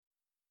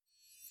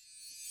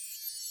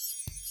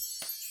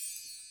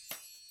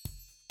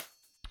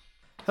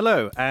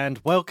Hello, and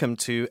welcome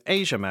to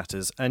Asia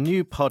Matters, a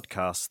new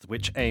podcast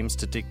which aims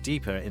to dig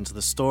deeper into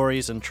the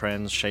stories and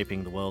trends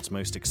shaping the world's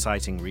most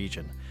exciting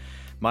region.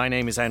 My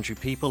name is Andrew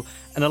People,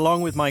 and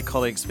along with my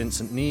colleagues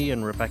Vincent Nee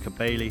and Rebecca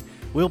Bailey,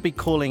 we'll be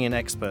calling in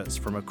experts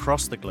from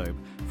across the globe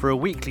for a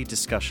weekly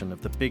discussion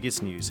of the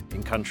biggest news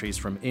in countries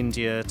from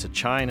India to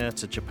China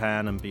to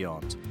Japan and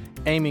beyond,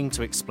 aiming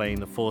to explain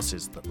the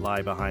forces that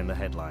lie behind the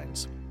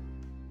headlines.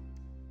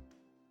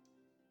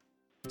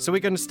 So we're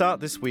going to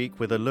start this week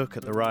with a look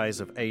at the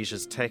rise of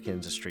Asia's tech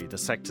industry, the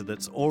sector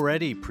that's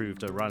already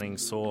proved a running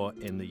sore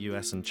in the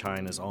US and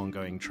China's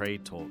ongoing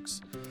trade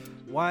talks.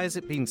 Why has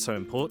it been so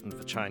important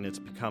for China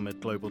to become a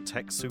global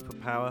tech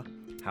superpower?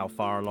 How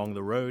far along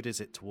the road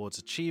is it towards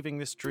achieving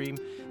this dream?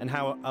 And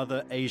how are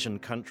other Asian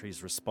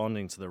countries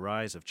responding to the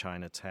rise of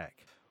China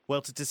tech?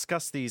 Well, to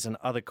discuss these and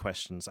other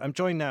questions, I'm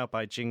joined now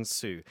by Jing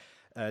Su.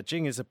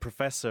 Jing is a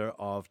professor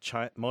of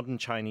modern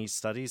Chinese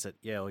studies at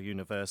Yale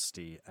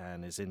University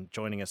and is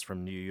joining us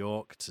from New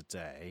York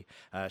today.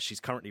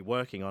 She's currently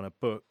working on a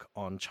book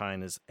on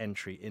China's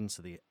entry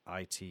into the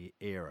IT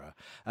era.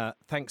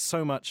 Thanks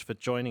so much for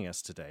joining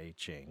us today,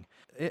 Jing.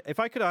 If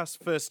I could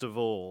ask, first of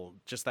all,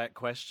 just that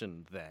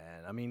question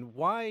then. I mean,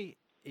 why,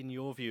 in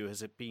your view,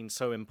 has it been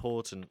so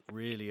important,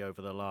 really,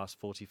 over the last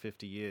 40,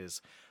 50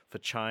 years for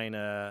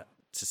China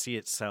to see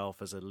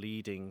itself as a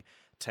leading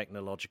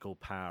technological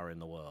power in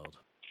the world?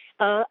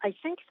 I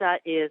think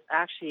that is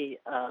actually,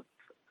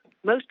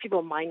 most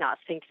people might not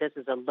think this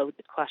is a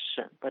loaded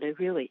question, but it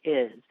really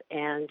is.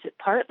 And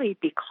partly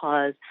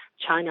because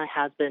China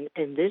has been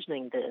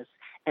envisioning this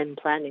and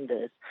planning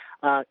this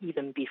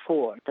even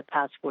before the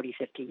past 40,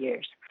 50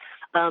 years.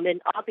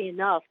 And oddly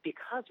enough,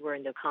 because we're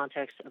in the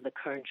context of the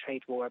current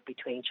trade war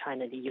between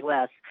China and the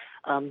U.S.,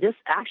 this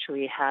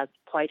actually has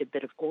quite a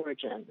bit of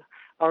origin.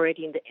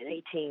 Already in the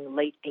late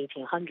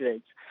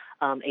 1800s,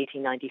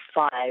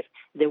 1895,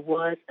 there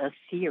was a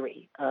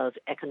theory of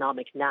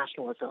economic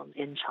nationalism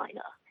in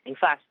China. In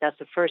fact, that's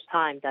the first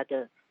time that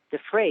the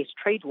phrase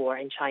trade war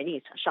in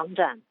Chinese, 商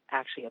战,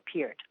 actually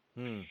appeared.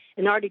 And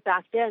already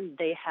back then,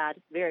 they had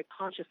very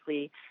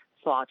consciously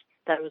thought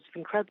that it was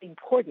incredibly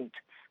important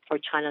for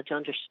China to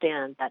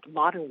understand that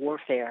modern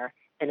warfare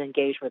and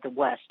engage with the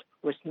West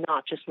was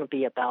not just going to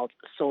be about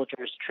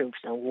soldiers, troops,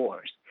 and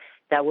wars.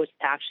 That was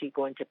actually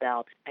going to be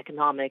about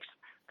economics,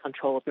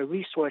 control of the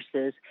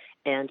resources,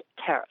 and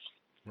tariffs.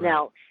 Right.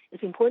 Now,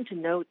 it's important to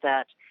note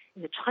that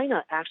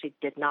China actually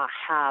did not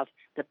have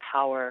the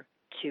power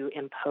to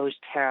impose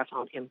tariffs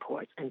on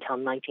imports until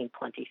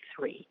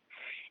 1923.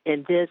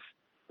 And this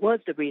was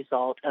the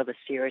result of a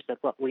series of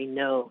what we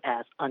know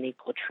as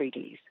unequal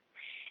treaties.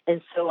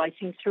 And so I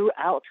think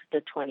throughout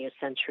the 20th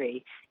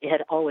century, it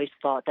had always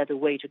thought that the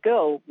way to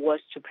go was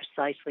to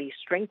precisely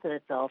strengthen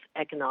itself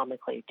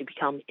economically, to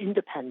become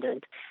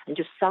independent, and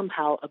to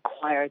somehow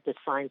acquire the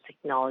science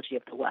technology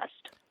of the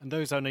West. And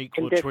those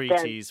unequal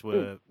treaties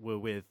were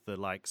with the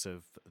likes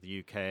of the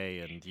UK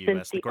and the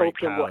US, the great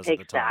powers at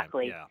the time.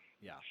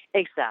 Yeah.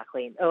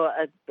 Exactly.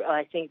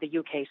 I think the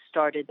UK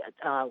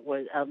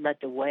led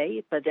the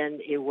way, but then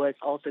it was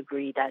also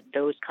agreed that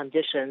those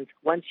conditions,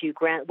 once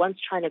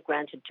China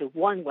granted to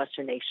one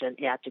Western nation,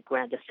 it had to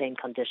grant the same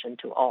condition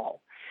to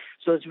all.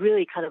 So it's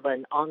really kind of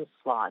an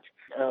onslaught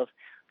of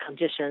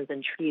conditions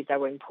and treaties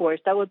that were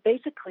enforced that were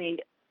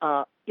basically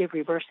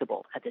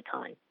irreversible at the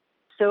time.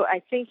 So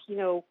I think,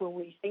 when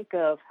we think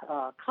of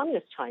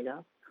communist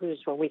China,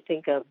 when we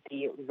think of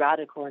the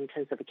radical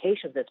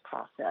intensification of this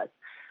process,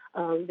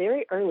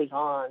 very early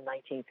on,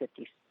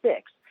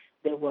 1956,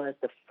 there was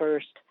the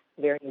first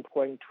very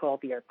important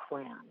 12-year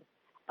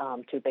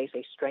plan to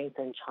basically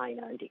strengthen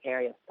China in the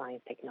area of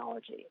science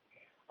technology.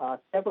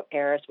 Several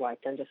areas were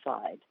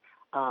identified: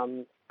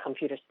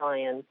 computer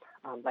science,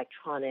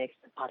 electronics,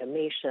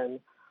 automation.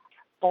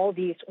 All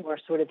these were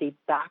sort of the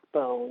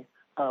backbone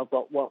of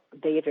what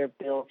later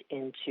built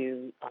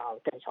into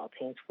Deng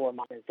Xiaoping's Four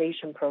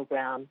Modernization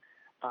Program,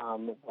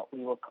 what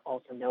we will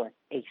also know as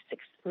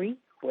A63,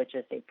 which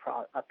is a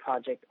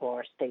project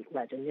or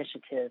state-led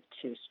initiative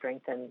to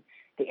strengthen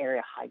the area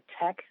of high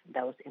tech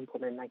that was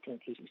implemented in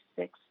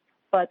 1986.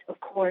 But of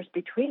course,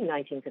 between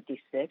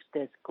 1956,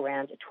 this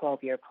grand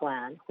 12-year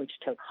plan, which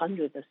took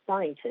hundreds of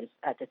scientists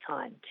at the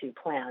time to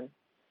plan,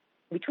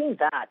 between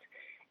that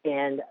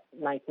and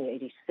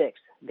 1986,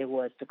 there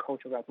was the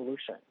Cultural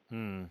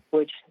Revolution,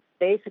 which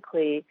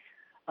basically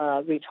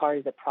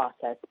retarded the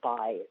process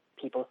by,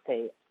 people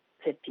say,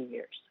 50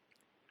 years.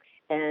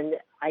 And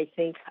I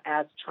think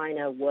as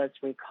China was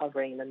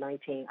recovering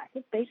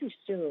basically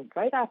soon,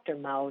 right after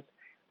Mao's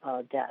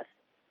death,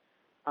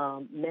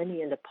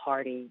 many in the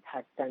party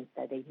had sensed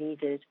that they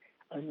needed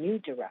a new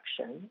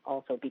direction,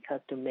 also because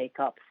to make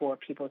up for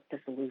people's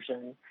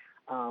disillusion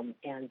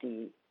and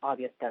the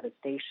obvious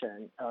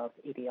devastation of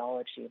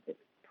ideology of the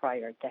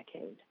prior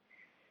decade.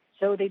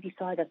 So they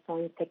decided that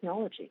science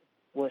technology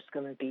was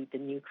going to be the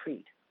new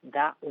creed.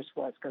 That was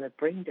what's going to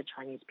bring the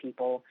Chinese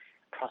people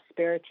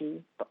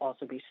prosperity, but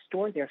also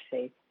restore their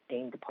faith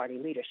in the party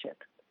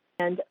leadership.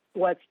 And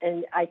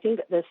I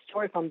think the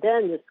story from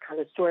then is kind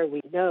of story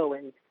we know,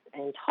 and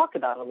and talk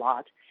about a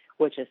lot,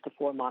 which is the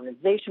Foreign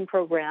Modernization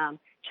Program,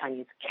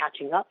 Chinese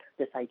catching up,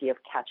 this idea of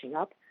catching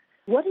up.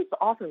 What is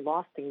often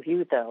lost in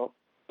view, though,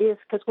 is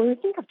because when we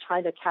think of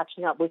China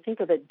catching up, we think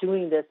of it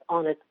doing this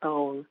on its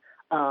own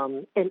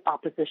in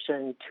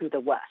opposition to the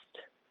West,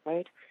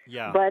 right?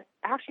 Yeah. But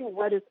actually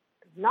what is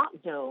not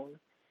known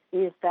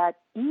is that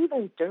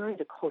even during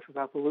the Cultural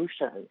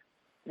Revolution,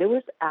 there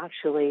was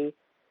actually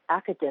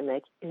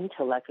academic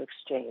intellectual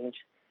exchange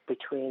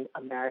between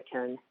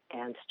American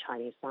and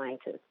Chinese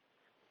scientists.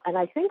 And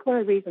I think one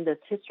of the reasons this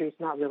history is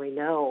not really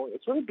known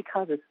is really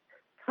because it's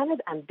kind of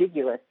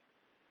ambiguous.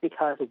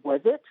 Because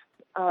was it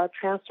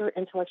transfer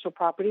intellectual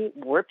property?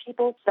 Were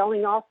people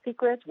selling off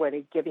secrets? Were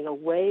they giving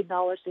away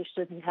knowledge they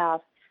shouldn't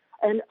have?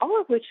 And all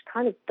of which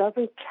kind of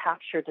doesn't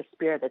capture the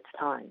spirit at the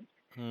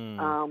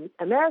time.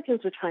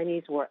 Americans with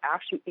Chinese were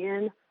actually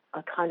in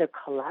a kind of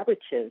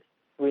collaborative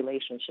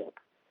relationship.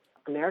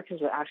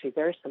 Americans were actually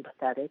very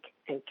sympathetic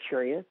and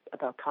curious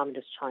about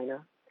communist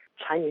China.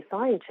 Chinese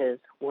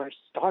scientists were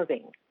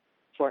starving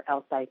for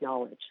outside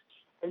knowledge.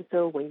 And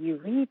so when you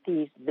read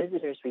these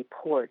visitors'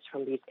 reports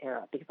from these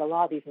eras, because a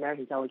lot of these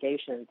American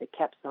delegations, they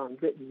kept some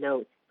written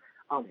notes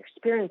on their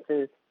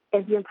experiences,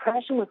 and the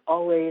impression was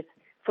always,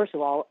 first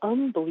of all,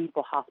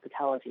 unbelievable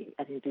hospitality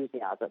and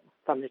enthusiasm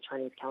from the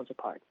Chinese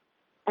counterparts.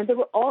 And they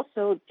were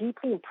also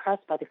deeply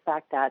impressed by the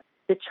fact that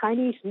the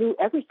Chinese knew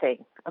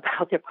everything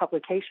about their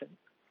publications,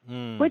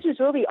 which is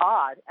really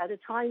odd at a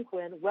time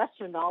when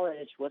Western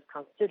knowledge was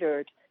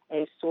considered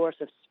a source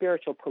of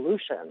spiritual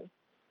pollution,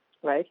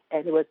 right?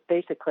 And it was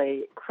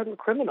basically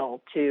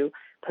criminal to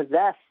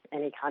possess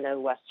any kind of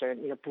Western,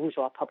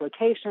 bourgeois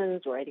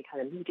publications or any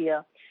kind of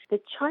media. The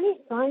Chinese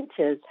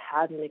scientists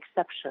had an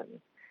exception,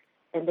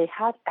 and they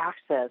had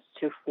access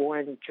to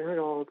foreign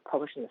journals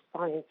publishing the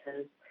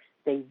sciences.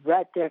 They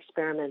read their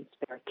experiments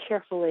very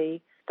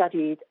carefully,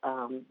 studied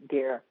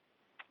their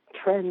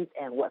trends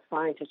and what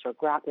scientists are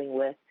grappling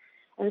with.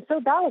 And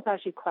so that was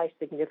actually quite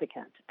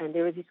significant. And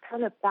there was this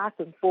kind of back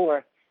and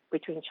forth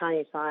between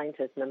Chinese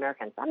scientists and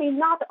Americans. I mean,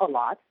 not a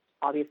lot.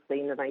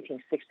 Obviously, in the 1960s,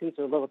 it was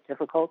a little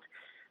difficult,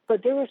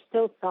 but there were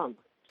still some.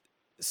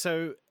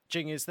 So,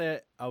 Jing,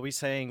 are we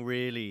saying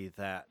really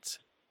that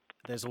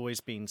there's always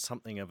been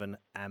something of an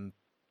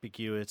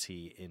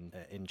ambiguity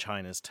in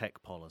China's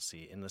tech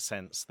policy, in the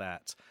sense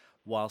that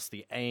whilst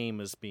the aim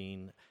has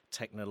been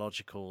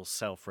technological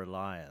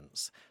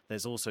self-reliance,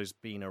 there's also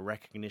been a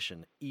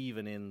recognition,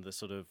 even in the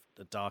sort of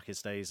the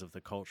darkest days of the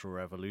Cultural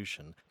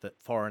Revolution, that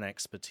foreign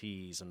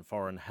expertise and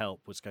foreign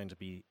help was going to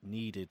be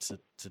needed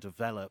to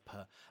develop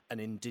an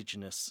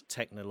indigenous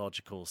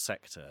technological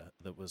sector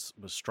that was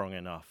strong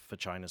enough for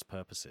China's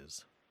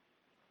purposes?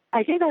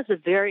 I think that's a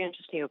very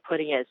interesting way of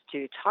putting it,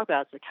 to talk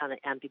about the kind of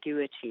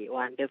ambiguity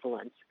or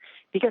ambivalence.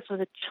 Because from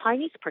the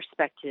Chinese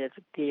perspective,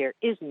 there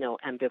is no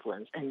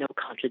ambivalence and no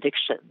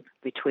contradiction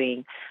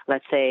between,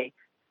 let's say,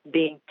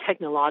 being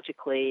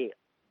technologically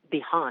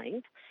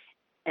behind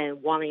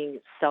and wanting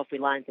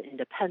self-reliance and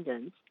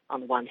independence on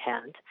the one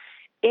hand,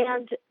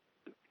 and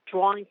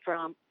drawing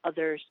from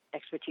others'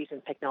 expertise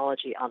and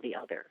technology on the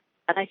other.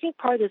 And I think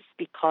part of this is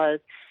because,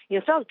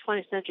 throughout the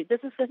 20th century,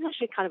 this is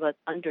essentially kind of an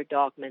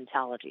underdog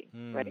mentality,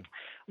 right?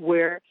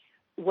 Where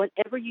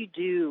whatever you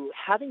do,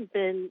 having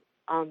been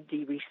on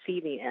the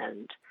receiving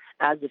end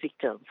as a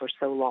victim for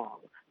so long,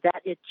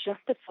 that it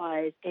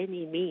justifies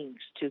any means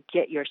to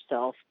get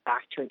yourself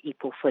back to an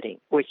equal footing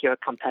with your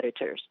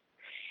competitors.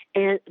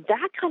 And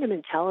that kind of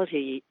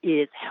mentality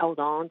is held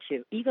on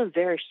to even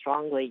very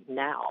strongly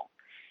now.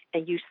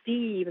 And you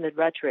see even the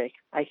rhetoric,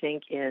 I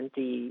think, in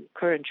the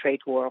current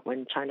trade war,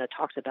 when China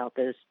talks about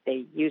this,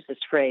 they use this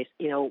phrase,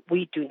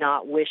 we do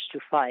not wish to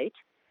fight.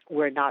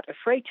 We're not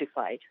afraid to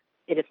fight.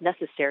 And if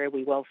necessary,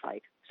 we will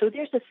fight. So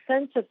there's a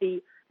sense of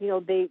they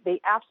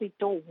absolutely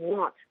don't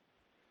want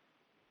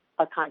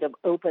a kind of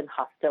open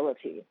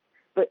hostility.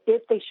 But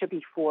if they should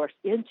be forced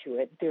into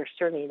it, they're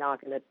certainly not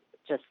going to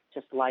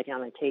just lie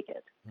down and take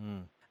it.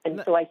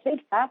 And so I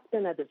think that's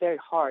been at the very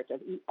heart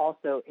of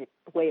also its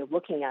way of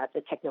looking at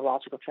the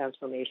technological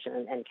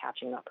transformation and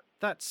catching up.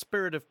 That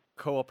spirit of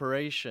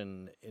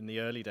cooperation in the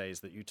early days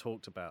that you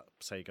talked about,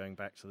 say, going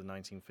back to the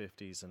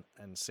 1950s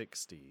and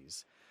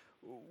 60s,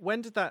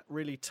 when did that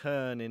really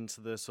turn into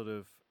the sort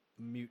of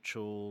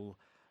mutual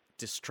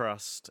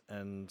distrust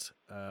and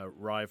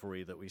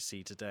rivalry that we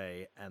see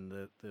today, and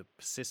the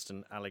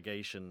persistent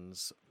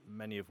allegations,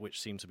 many of which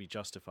seem to be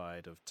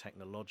justified, of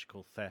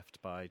technological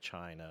theft by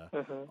China,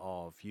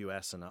 of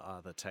US and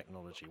other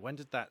technology? When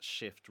did that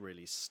shift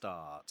really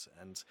start,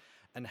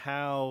 and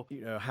how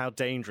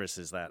dangerous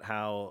is that?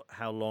 How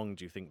long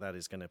do you think that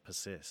is going to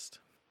persist?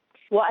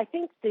 Well, I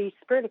think the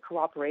spirit of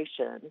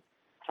cooperation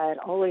had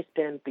always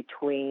been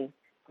between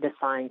the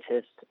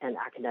scientists and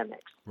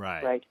academics,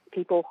 right?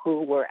 People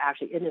who were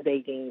actually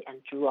innovating and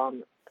drew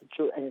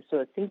and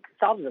sort of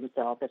thought of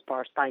themselves as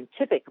far as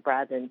scientific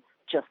rather than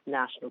just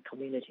national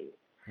community.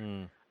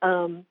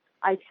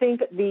 I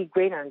think the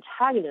greater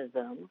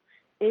antagonism,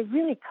 it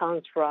really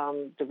comes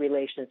from the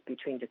relations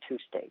between the two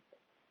states,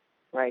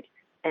 right?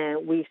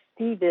 And we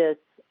see this,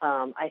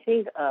 I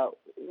think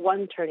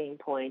one turning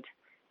point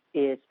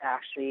is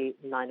actually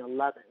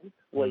 9/11,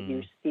 where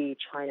you see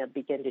China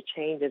begin to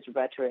change its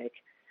rhetoric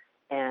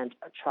and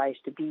tries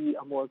to be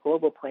a more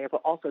global player,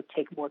 but also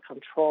take more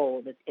control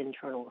of its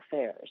internal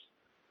affairs.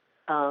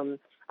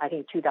 I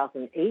think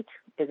 2008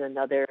 is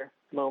another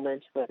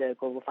moment where the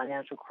global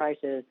financial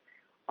crisis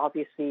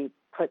obviously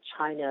put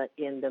China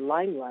in the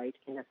limelight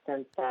in the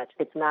sense that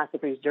its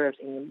massive reserves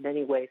in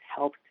many ways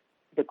helped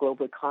the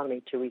global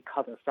economy to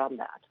recover from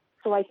that.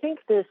 So I think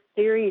this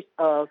series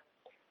of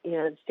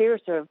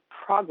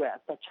progress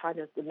that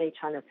made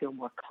China feel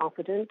more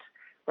confident,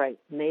 right,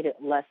 made it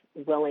less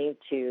willing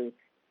to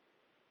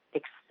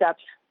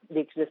accept the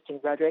existing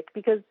rhetoric,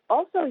 because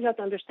also you have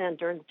to understand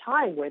during the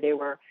time where they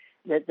were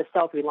the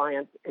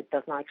self-reliance, it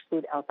does not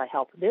exclude outside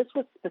help. This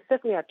was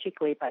specifically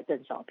articulated by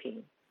Deng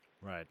Xiaoping.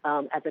 Right.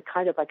 As a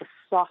kind of like a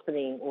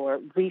softening or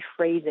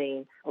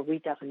rephrasing or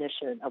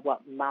redefinition of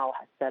what Mao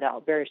has set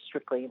out very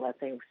strictly. Let's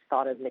say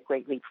started in the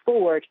Great Leap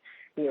Forward,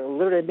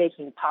 literally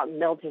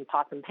melting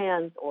pots and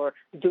pans or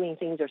doing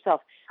things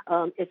yourself.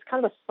 It's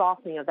kind of a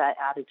softening of that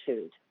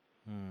attitude,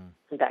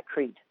 that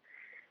creed.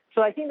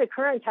 So I think the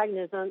current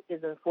antagonism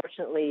is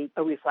unfortunately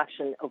a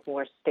reflection of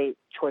more state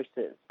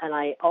choices. And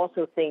I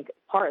also think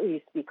partly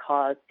it's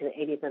because in the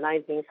 80s and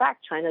 90s, in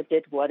fact, China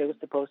did what it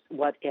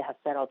has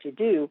set out to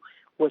do,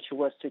 which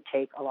was to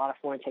take a lot of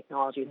foreign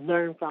technology,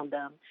 learn from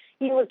them.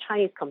 Even with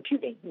Chinese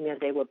computing,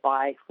 they would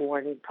buy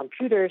foreign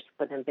computers,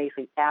 but then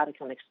basically add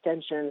some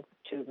extensions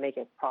to make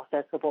it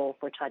processable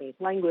for Chinese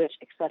language,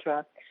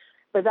 etc.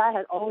 But that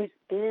had always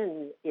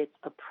been its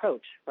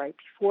approach, right,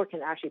 before it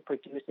can actually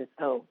produce its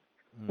own.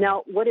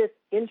 Now, what is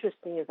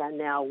interesting is that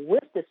now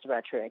with this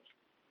rhetoric,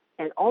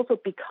 and also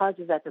because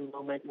it's at the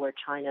moment where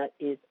China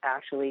is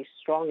actually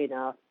strong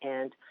enough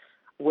and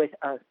with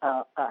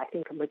I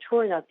think a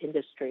mature enough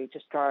industry to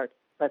start,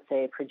 let's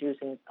say,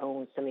 producing its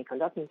own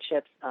semiconductor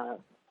chips,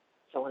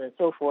 so on and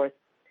so forth.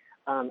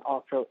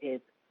 Also,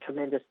 its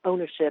tremendous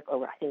ownership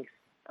over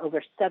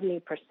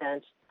 70%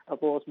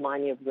 of world's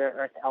mining of rare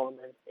earth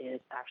elements is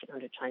actually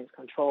under China's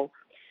control.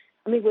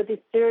 I mean, with this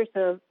series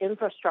of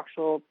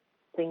infrastructural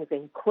things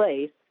in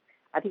place,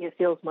 I think it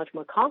feels much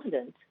more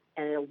confident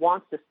and it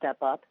wants to step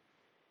up.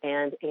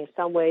 And in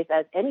some ways,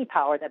 as any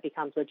power that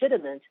becomes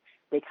legitimate,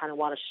 they kind of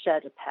want to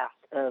shed a past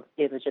of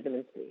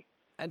illegitimacy.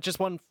 And just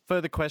one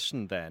further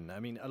question then. I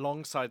mean,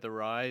 alongside the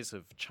rise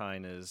of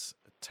China's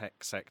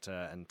tech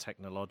sector and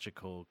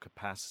technological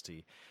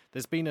capacity,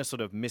 there's been a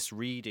sort of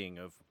misreading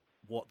of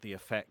what the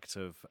effect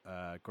of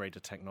greater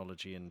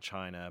technology in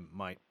China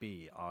might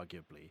be,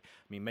 arguably.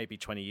 I mean, maybe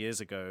 20 years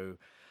ago,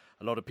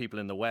 a lot of people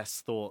in the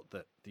West thought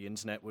that the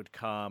internet would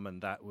come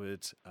and that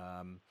would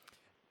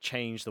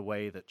change the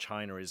way that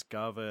China is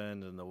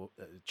governed and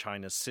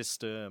China's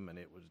system, and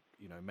it would,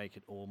 make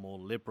it all more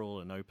liberal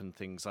and open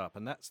things up.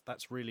 And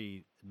that's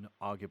really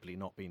arguably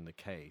not been the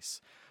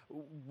case.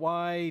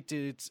 Why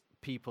did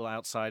people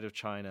outside of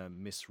China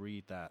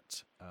misread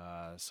that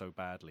so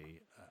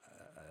badly,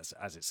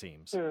 as it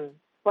seems?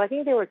 Well, I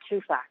think there were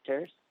two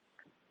factors.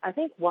 I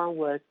think one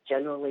was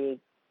generally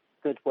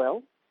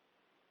goodwill,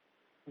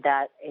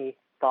 that a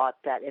thought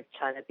that if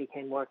China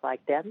became more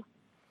like them,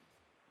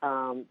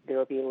 there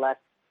would be less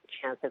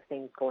chance of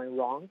things going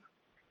wrong.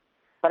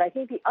 But I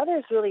think the other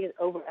is really an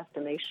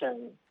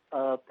overestimation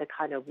of the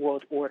kind of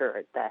world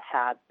order that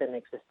had been in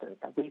existence,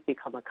 that we've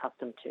become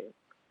accustomed to,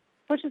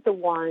 which is the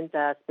one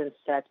that's been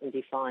set and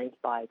defined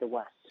by the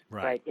West,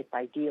 right? Its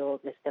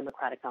ideals, its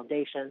democratic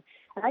foundation.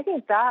 And I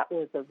think that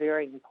was a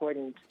very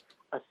important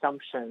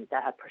assumption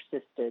that had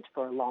persisted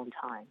for a long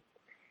time.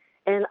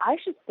 And I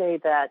should say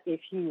that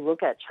if you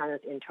look at China's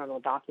internal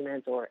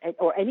documents or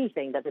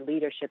anything that the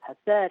leadership has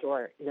said,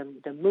 or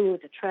the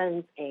mood, the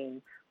trends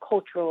in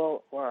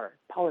cultural or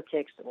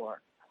politics or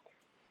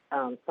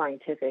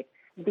scientific,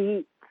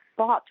 the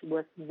thought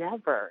was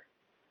never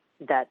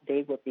that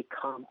they would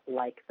become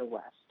like the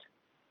West.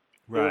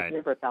 Right. It was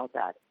never about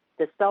that.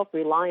 The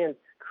self-reliance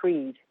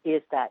creed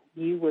is that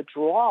you would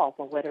draw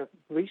from whatever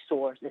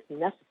resource is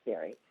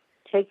necessary,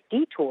 take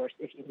detours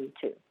if you need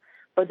to.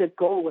 But the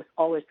goal was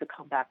always to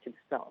come back to the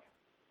self.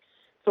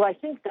 So I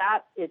think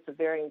that is a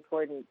very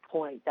important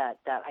point that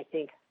I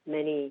think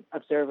many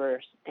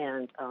observers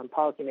and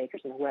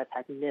policymakers in the West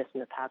have missed in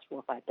the past 4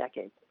 or 5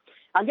 decades.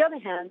 On the other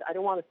hand, I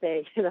don't want to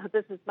say,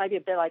 might be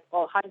a bit like,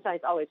 hindsight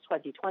is always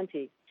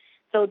 20/20.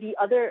 So the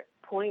other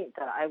point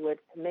that I would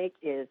make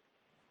is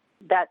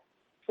that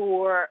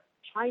for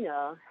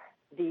China,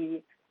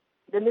 the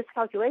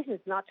miscalculation is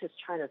not just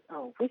China's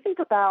own. If we think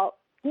about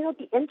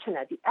the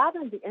internet, the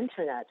advent of the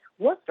internet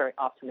was very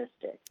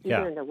optimistic,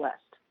 even in the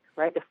West,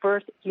 right? The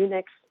first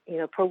Unix,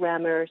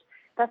 programmers,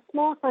 that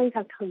small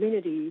scientific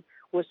community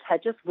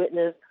had just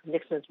witnessed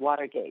Nixon's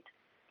Watergate.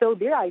 So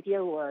their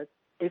idea was,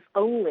 if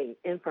only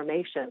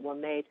information were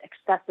made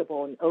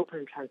accessible and open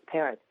and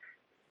transparent,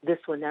 this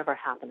would never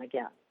happen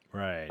again.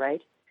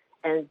 Right?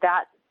 And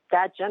that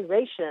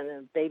generation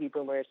of baby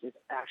boomers is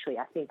actually,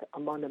 I think,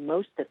 among the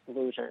most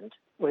disillusioned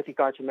with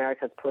regard to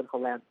America's political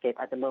landscape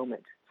at the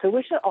moment. So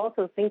we should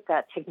also think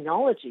that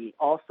technology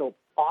also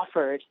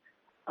offered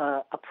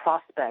a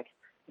prospect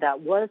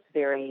that was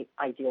very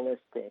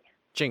idealistic.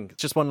 Jing,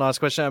 just one last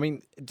question. I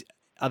mean,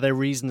 are there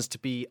reasons to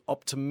be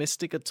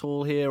optimistic at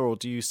all here, or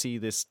do you see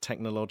this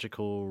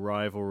technological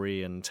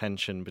rivalry and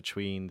tension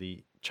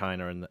between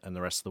China and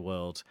the rest of the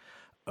world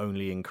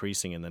only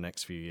increasing in the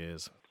next few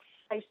years?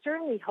 I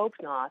certainly hope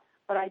not,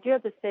 but I do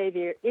have to say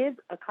there is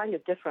a kind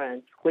of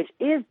difference, which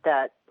is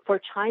that for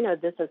China,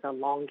 this is a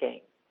long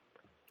game.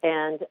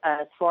 And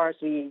as far as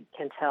we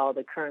can tell,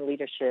 the current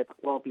leadership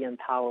will be in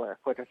power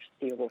for the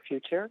foreseeable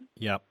future.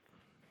 Yep.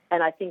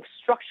 And I think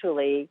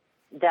structurally,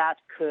 that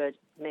could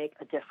make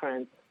a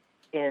difference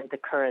in the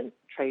current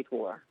trade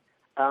war.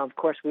 Of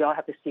course, we all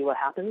have to see what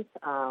happens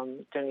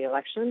during the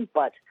election,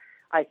 but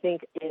I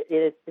think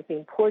it's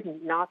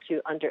important not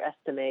to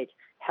underestimate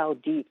how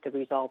deep the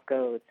resolve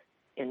goes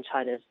in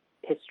China's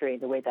history,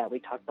 the way that we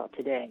talked about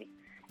today,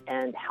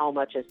 and how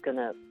much it's going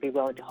to be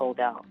willing to hold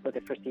out for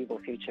the foreseeable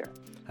future.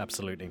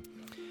 Absolutely.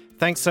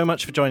 Thanks so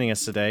much for joining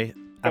us today.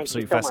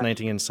 Absolutely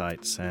fascinating much.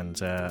 Insights, and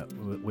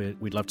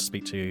we'd love to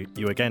speak to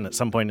you again at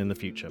some point in the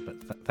future,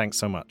 but thanks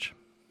so much.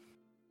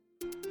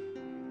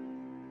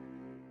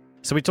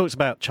 So we talked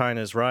about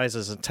China's rise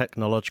as a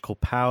technological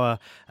power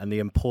and the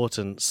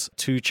importance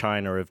to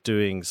China of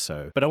doing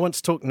so. But I want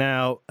to talk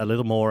now a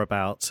little more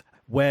about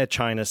where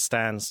China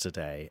stands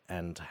today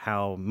and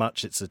how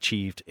much it's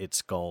achieved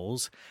its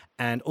goals,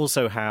 and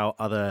also how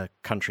other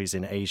countries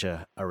in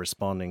Asia are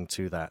responding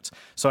to that.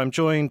 So I'm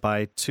joined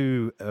by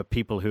two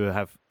people who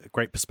have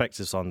great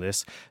perspectives on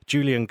this.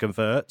 Julian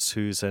Gewirtz,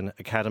 who's an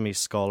Academy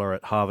Scholar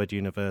at Harvard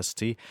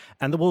University,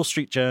 and the Wall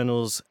Street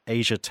Journal's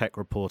Asia Tech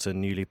reporter,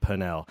 Newly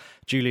Purnell.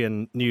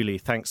 Julian, Newly,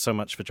 thanks so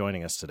much for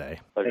joining us today.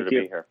 Pleasure to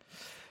be here.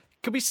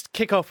 Could we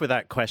kick off with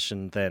that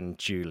question then,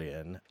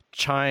 Julian?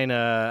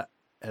 China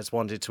has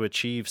wanted to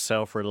achieve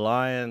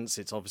self-reliance.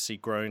 It's obviously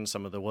grown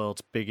some of the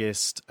world's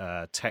biggest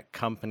tech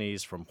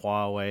companies, from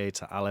Huawei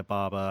to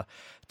Alibaba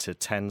to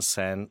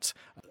Tencent.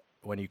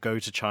 When you go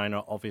to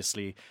China,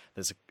 obviously,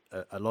 there's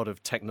a lot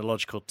of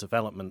technological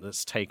development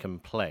that's taken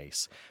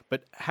place.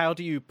 But how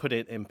do you put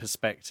it in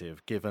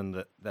perspective, given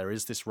that there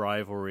is this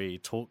rivalry,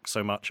 talk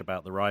so much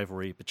about the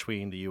rivalry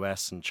between the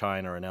US and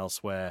China and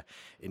elsewhere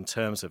in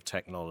terms of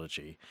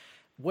technology?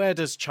 Where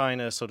does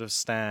China sort of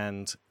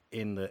stand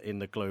in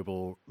the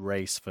global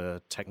race for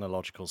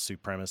technological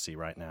supremacy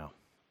right now?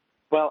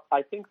 Well,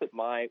 I think that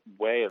my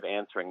way of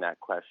answering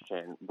that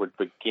question would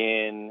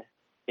begin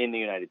in the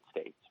United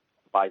States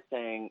by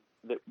saying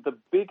that the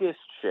biggest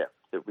shift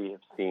that we have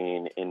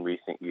seen in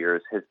recent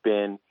years has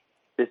been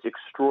this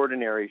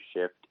extraordinary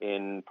shift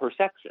in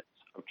perceptions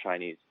of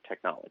Chinese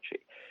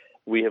technology.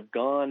 We have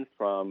gone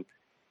from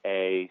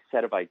a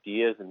set of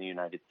ideas in the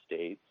United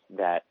States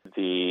that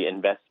the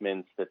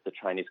investments that the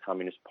Chinese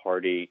Communist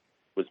Party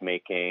was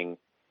making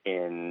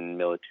in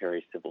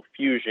military civil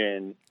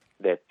fusion,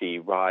 that the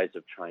rise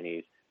of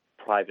Chinese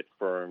private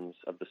firms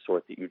of the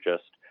sort that you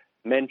just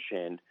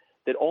mentioned,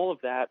 that all of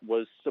that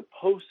was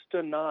supposed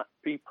to not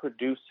be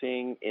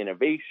producing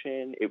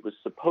innovation. It was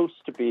supposed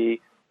to be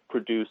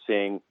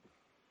producing,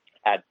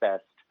 at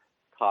best,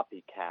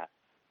 copycat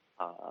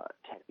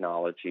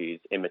technologies,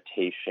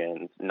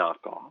 imitations,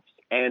 knockoffs.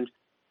 And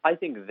I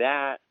think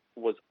that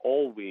was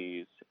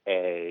always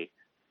a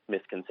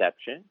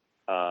misconception.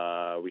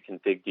 We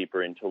can dig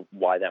deeper into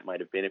why that might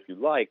have been if you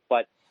like,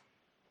 but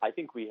I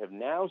think we have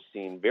now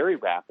seen very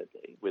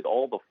rapidly, with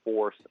all the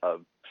force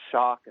of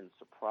shock and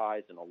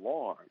surprise and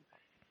alarm,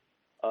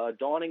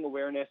 dawning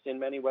awareness in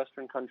many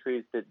Western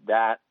countries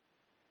that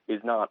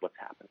is not what's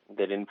happening,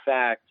 that in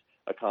fact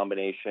a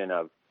combination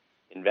of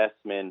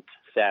investment,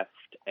 theft,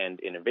 and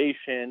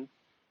innovation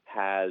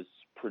has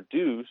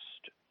produced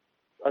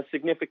a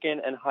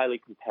significant and highly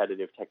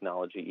competitive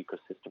technology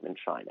ecosystem in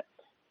China.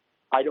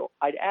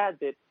 I'd add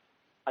that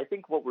I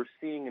think what we're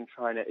seeing in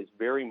China is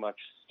very much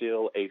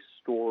still a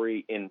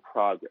story in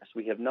progress.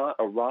 We have not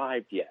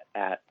arrived yet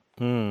at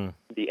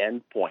the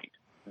end point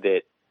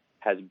that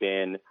has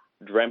been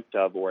dreamt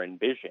of or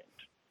envisioned.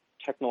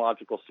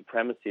 Technological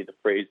supremacy, the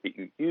phrase that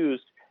you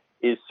used,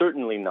 is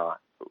certainly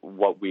not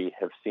what we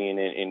have seen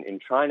in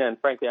China. And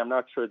frankly, I'm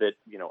not sure that,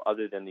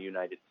 other than the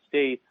United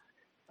States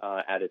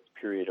at its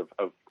period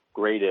of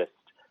greatest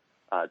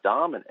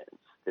dominance,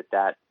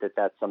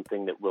 that's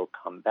something that will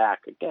come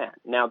back again.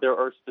 Now, there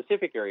are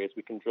specific areas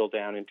we can drill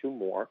down into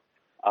more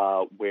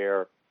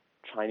where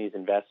Chinese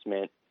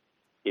investment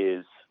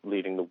is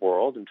leading the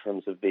world in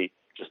terms of the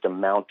just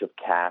amount of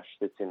cash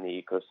that's in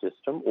the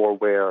ecosystem, or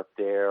where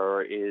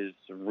there is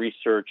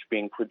research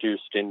being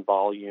produced in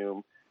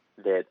volume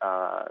that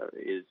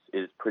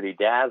is pretty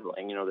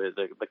dazzling.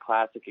 The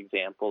classic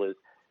example is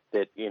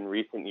that in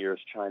recent years,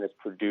 China's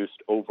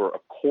produced over a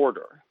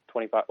quarter,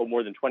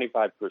 more than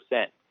 25%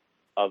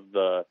 of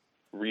the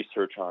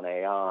research on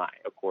AI,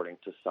 according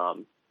to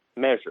some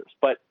measures.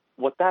 But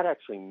what that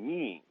actually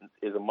means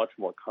is a much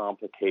more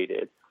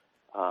complicated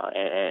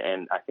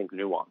and I think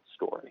nuanced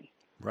story.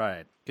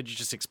 Right. Could you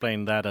just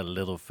explain that a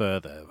little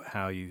further,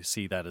 how you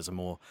see that as a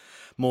more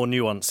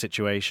nuanced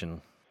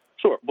situation?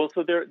 Sure. Well,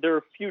 so there are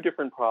a few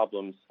different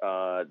problems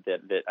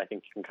that I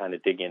think you can kind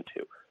of dig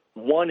into.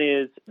 One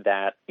is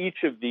that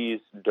each of these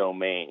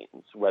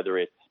domains, whether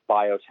it's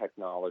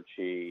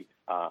biotechnology,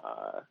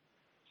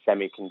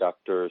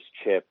 semiconductors,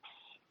 chips,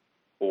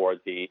 or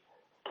the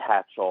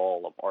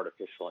catch-all of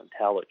artificial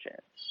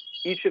intelligence,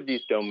 each of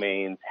these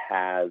domains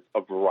has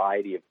a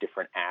variety of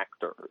different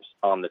actors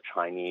on the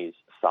Chinese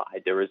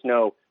side. There is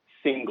no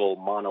single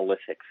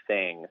monolithic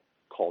thing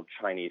called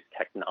Chinese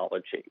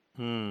technology.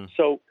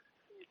 So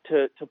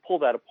to pull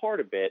that apart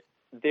a bit,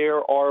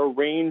 there are a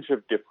range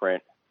of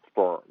different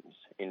firms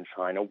in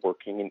China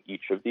working in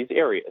each of these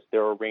areas.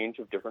 There are a range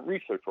of different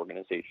research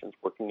organizations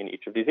working in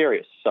each of these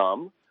areas.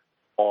 Some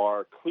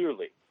are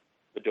clearly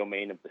the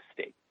domain of the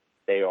state.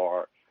 They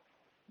are,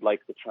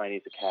 like the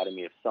Chinese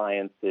Academy of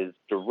Sciences,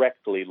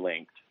 directly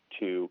linked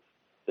to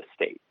the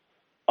state.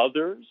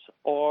 Others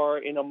are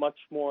in a much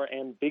more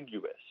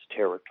ambiguous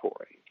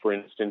territory. For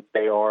instance,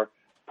 they are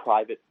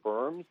private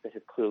firms that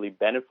have clearly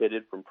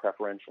benefited from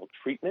preferential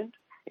treatment,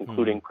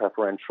 including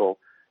preferential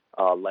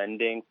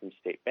lending from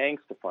state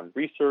banks to fund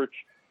research,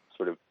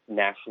 sort of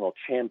national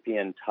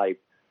champion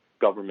type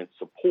government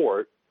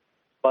support.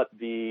 But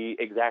the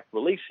exact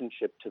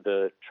relationship to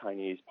the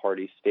Chinese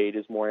party state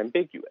is more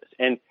ambiguous.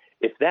 And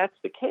if that's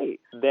the case,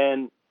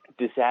 then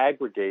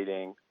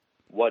disaggregating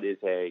what is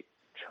a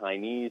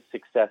Chinese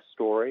success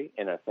story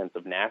in a sense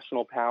of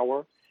national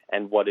power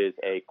and what is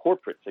a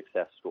corporate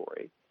success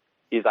story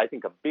is, I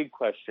think, a big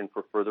question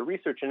for further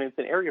research. And it's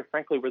an area,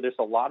 frankly, where there's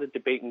a lot of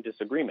debate and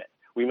disagreement.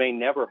 We may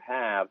never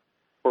have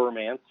firm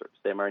answers.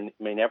 There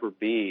may never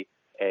be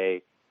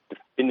a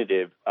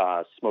definitive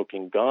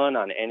smoking gun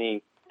on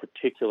any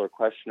particular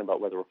question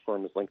about whether a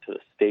firm is linked to the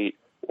state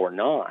or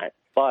not.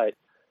 But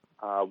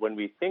when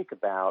we think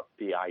about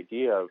the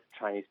idea of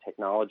Chinese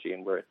technology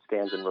and where it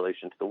stands in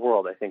relation to the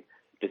world, I think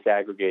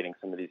disaggregating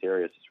some of these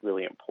areas is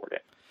really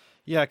important.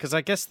 Yeah, because I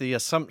guess the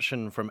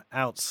assumption from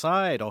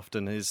outside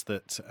often is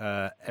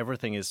that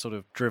everything is sort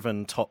of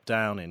driven top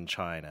down in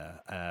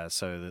China,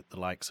 so that the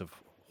likes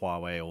of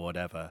Huawei or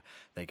whatever,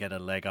 they get a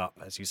leg up,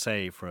 as you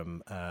say,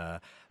 from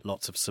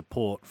lots of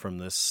support from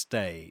the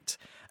state.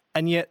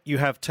 And yet you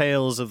have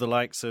tales of the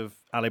likes of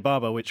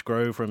Alibaba, which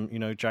grow from,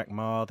 Jack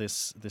Ma,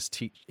 this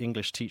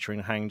English teacher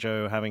in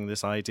Hangzhou, having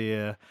this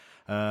idea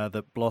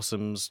that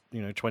blossoms,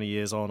 20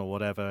 years on or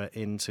whatever,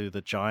 into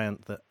the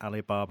giant that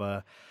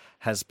Alibaba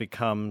has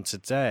become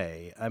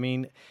today. I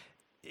mean,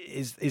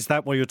 is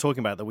that what you're talking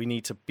about, that we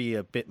need to be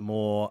a bit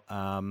more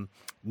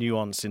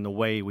nuanced in the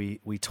way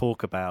we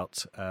talk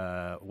about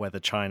whether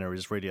China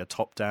is really a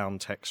top-down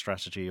tech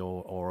strategy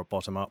or a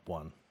bottom-up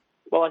one?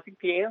 Well, I think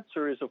the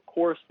answer is, of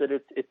course, that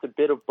it's a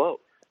bit of both.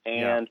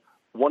 And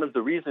one of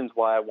the reasons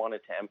why I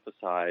wanted to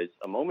emphasize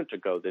a moment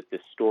ago that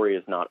this story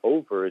is not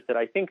over is that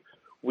I think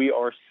we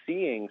are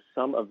seeing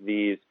some of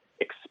these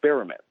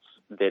experiments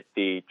that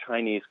the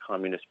Chinese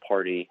Communist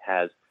Party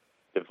has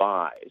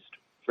devised.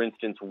 For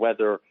instance,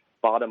 whether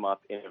bottom-up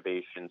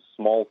innovation,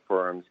 small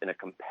firms in a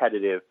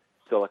competitive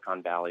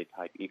Silicon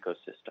Valley-type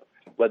ecosystem,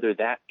 whether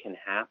that can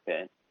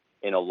happen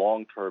in a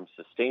long-term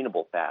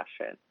sustainable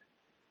fashion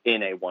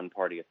in a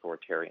one-party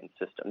authoritarian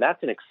system.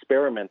 That's an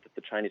experiment that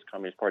the Chinese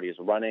Communist Party is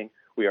running.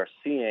 We are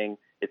seeing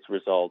its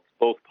results,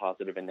 both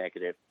positive and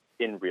negative,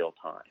 in real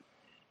time.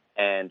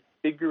 And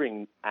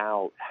figuring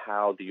out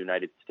how the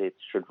United States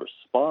should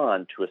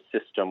respond to a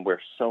system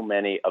where so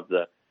many of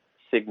the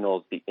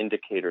signals, the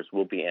indicators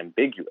will be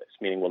ambiguous,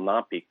 meaning will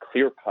not be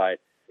clear-cut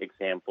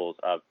examples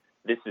of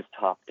this is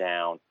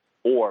top-down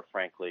or,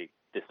 frankly,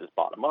 this is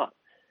bottom-up.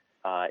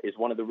 Is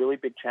one of the really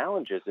big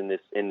challenges in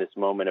this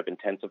moment of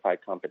intensified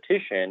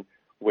competition,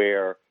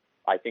 where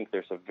I think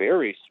there's a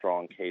very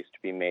strong case to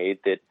be made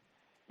that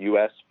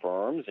U.S.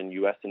 firms and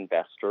U.S.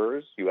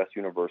 investors, U.S.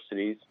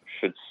 universities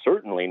should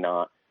certainly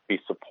not be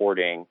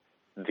supporting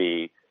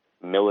the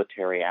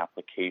military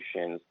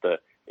applications, the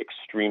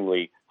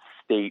extremely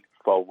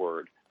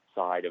state-forward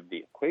side of the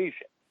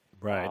equation.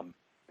 Right.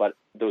 But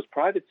those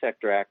private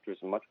sector actors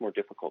are a much more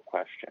difficult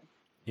question.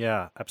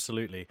 Yeah,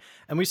 absolutely.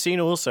 And we've seen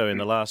also in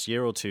the last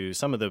year or two,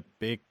 some of the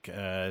big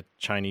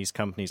Chinese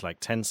companies like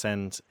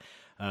Tencent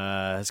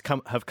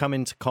have come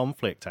into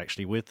conflict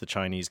actually with the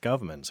Chinese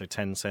government. So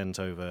Tencent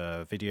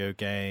over video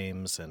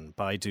games and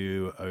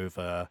Baidu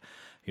over,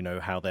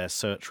 how their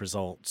search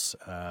results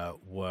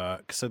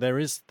work. So there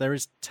is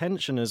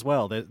tension as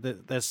well.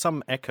 There's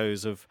some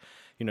echoes of,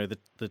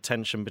 the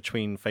tension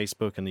between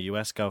Facebook and the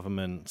US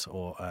government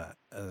or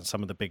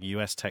some of the big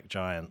US tech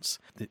giants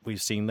that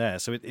we've seen there.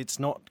 So it's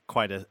not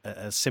quite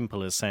as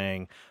simple as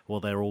saying, well,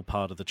 they're all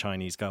part of the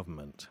Chinese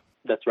government.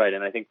 That's right.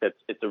 And I think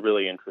it's a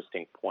really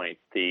interesting point.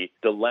 The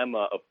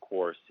dilemma, of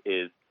course,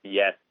 is,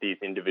 yes, these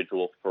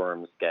individual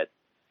firms get,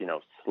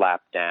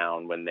 slapped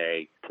down when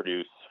they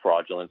produce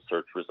fraudulent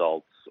search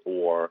results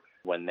or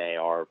when they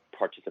are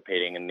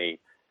participating in the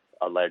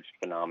alleged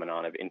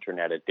phenomenon of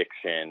internet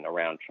addiction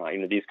around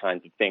China, these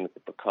kinds of things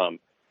that become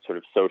sort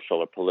of social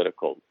or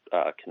political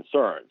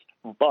concerns.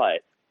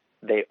 But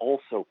they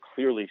also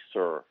clearly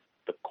serve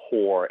the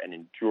core and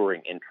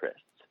enduring interests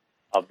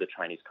of the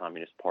Chinese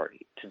Communist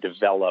Party to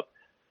develop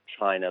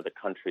China, the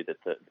country that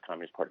the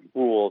Communist Party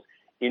rules,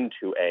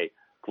 into a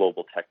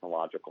global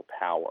technological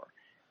power.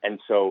 And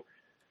so,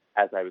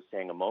 as I was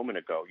saying a moment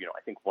ago,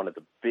 I think one of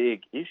the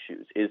big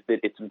issues is that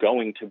it's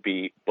going to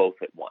be both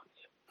at once.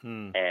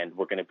 And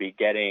we're going to be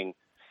getting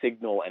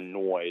signal and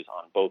noise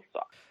on both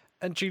sides.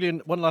 And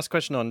Julian, one last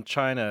question on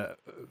China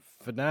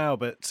for now,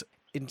 but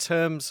in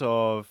terms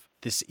of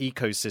this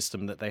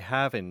ecosystem that they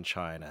have in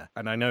China,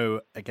 and I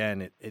know,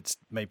 again, it's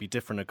maybe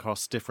different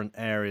across different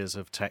areas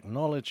of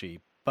technology,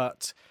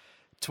 but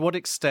to what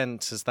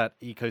extent has that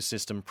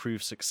ecosystem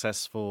proved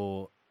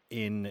successful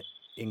in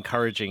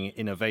encouraging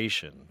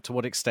innovation? To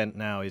what extent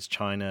now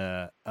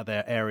are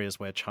there areas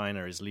where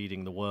China is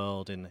leading the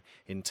world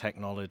in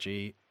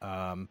technology?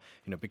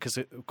 Because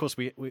of course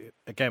we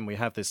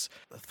have this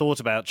thought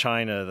about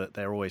China that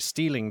they're always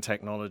stealing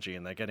technology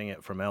and they're getting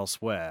it from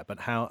elsewhere.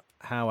 But how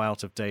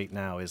out of date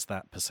now is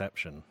that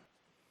perception?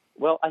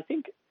 Well, I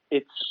think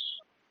it's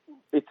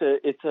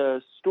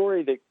a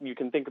story that you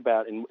can think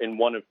about in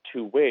one of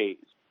two ways.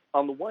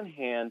 On the one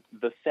hand,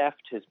 the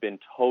theft has been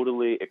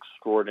totally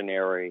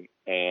extraordinary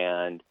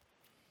and,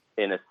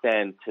 in a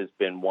sense, has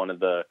been one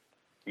of the,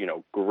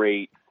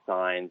 great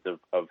signs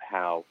of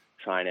how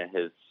China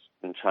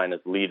and China's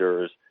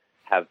leaders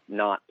have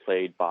not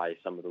played by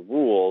some of the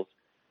rules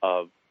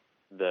of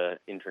the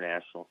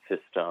international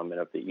system and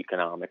of the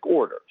economic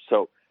order.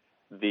 So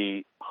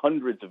the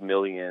hundreds of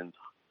millions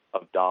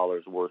of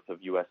dollars worth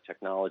of U.S.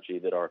 technology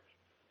that are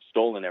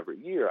stolen every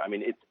year, I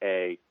mean,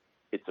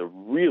 it's a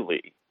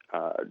really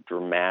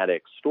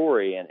dramatic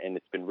story, and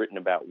it's been written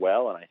about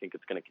well, and I think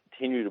it's going to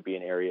continue to be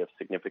an area of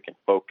significant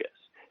focus.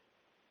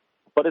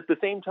 But at the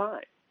same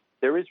time,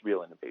 there is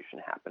real innovation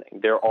happening.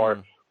 There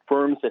are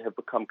firms that have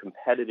become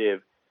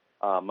competitive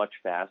much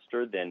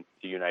faster than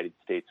the United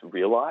States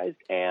realized,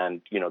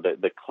 and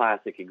the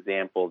classic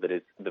example that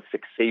is the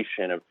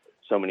fixation of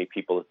so many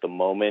people at the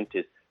moment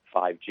is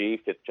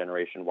 5G, fifth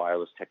generation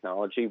wireless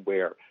technology,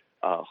 where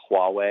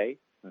Huawei,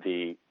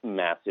 the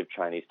massive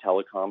Chinese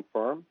telecom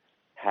firm,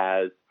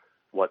 has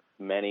what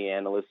many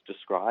analysts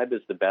describe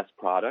as the best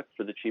product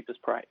for the cheapest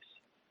price.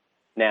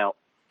 Now,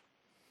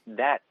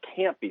 that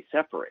can't be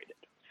separated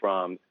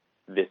from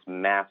this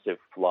massive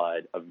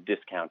flood of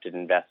discounted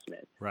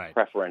investment,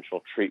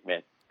 preferential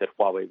treatment that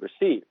Huawei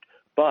received.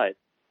 But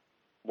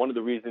one of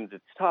the reasons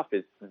it's tough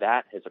is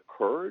that has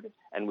occurred,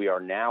 and we are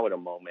now at a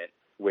moment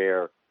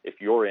where if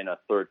you're in a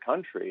third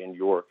country and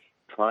you're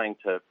trying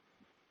to,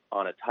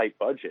 on a tight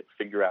budget,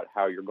 figure out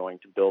how you're going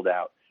to build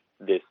out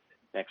this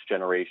next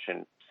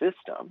generation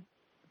system,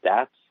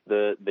 that's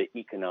the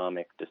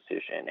economic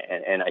decision.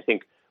 And I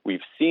think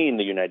we've seen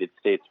the United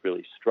States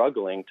really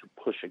struggling to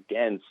push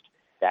against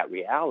that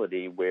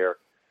reality where,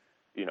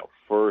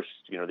 first,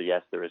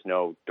 yes, there is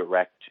no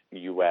direct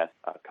U.S.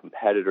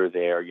 competitor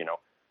there.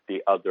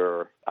 The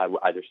other,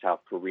 either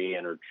South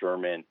Korean or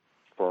German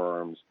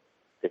firms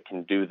that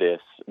can do this,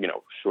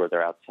 sure,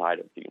 they're outside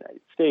of the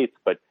United States,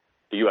 but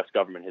the U.S.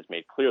 government has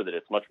made clear that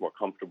it's much more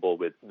comfortable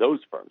with those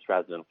firms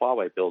rather than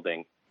Huawei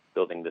building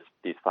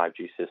these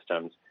 5G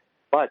systems.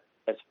 But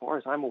as far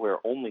as I'm aware,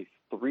 only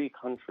 3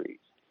 countries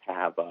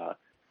have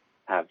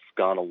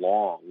gone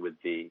along with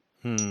the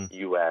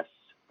U.S.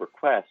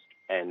 request,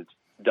 and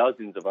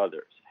dozens of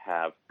others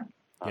have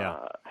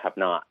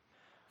not.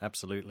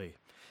 Absolutely.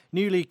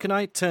 Newly, can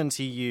I turn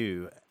to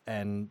you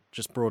and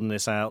just broaden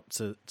this out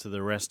to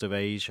the rest of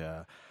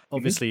Asia?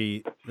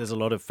 Obviously, there's a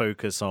lot of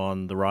focus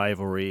on the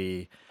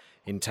rivalry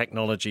in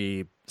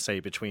technology,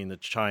 say, between the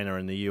China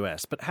and the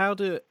US. But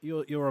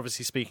you're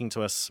obviously speaking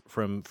to us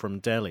from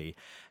Delhi.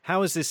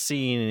 How is this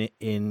seen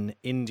in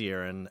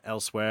India and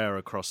elsewhere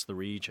across the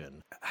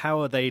region?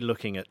 How are they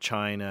looking at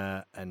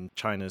China and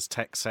China's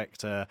tech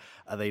sector?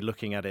 Are they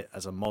looking at it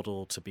as a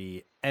model to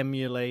be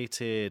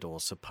emulated or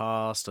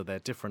surpassed? Are there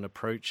different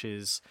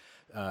approaches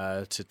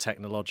to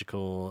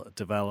technological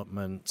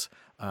development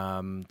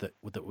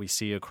that we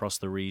see across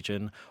the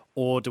region?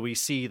 Or do we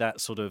see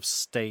that sort of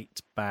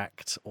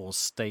state-backed or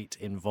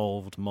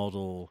state-involved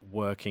model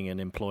working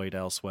and employed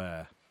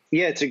elsewhere?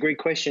 Yeah, it's a great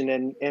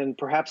question. And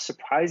perhaps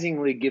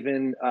surprisingly,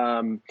 given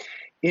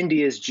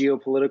India's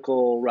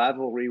geopolitical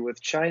rivalry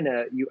with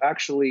China, you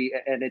actually,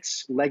 and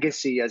its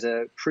legacy as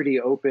a pretty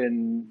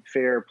open,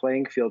 fair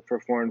playing field for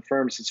foreign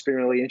firms, it's been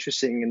really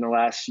interesting in the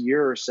last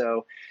year or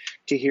so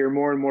to hear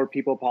more and more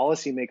people,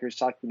 policymakers,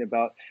 talking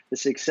about the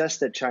success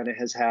that China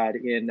has had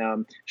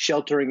in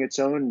sheltering its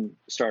own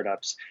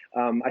startups.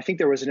 I think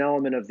there was an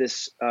element of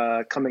this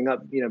coming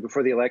up,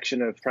 before the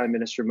election of Prime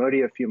Minister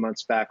Modi a few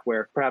months back,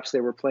 where perhaps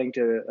they were playing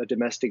to a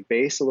domestic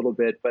base a little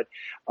bit. But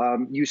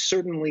you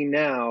certainly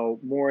now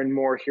more and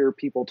more hear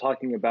people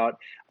talking about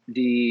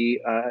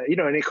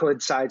and it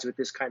coincides with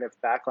this kind of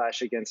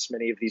backlash against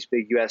many of these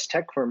big U.S.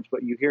 tech firms.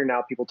 But you hear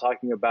now people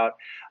talking about,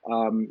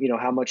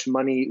 how much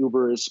money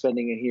Uber is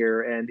spending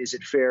here, and is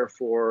it fair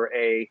for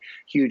a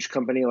huge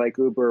company like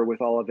Uber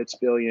with all of its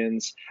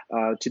billions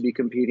to be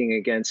competing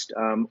against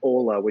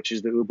Ola, which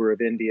is the Uber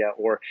of India,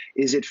 or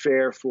is it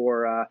fair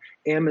for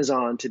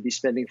Amazon to be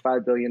spending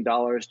 $5 billion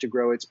to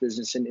grow its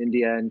business in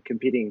India and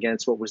competing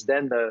against what was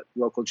then the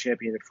local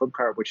champion at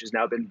Flipkart, which has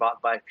now been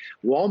bought by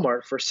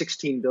Walmart for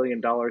 $16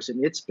 billion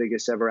in its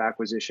biggest ever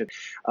acquisition.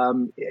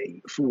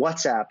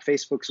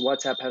 Facebook's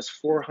WhatsApp has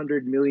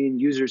 400 million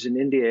users in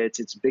India. It's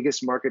its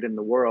biggest market in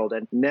the world.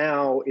 And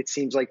now it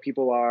seems like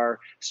people are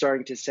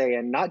starting to say,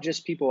 and not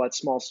just people at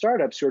small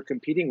startups who are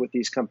competing with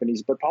these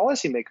companies, but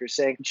policymakers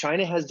saying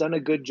China has done a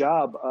good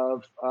job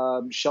of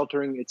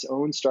sheltering its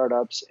own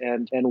startups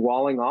and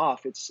walling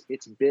off its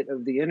bit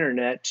of the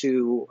internet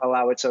to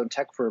allow its own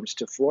tech firms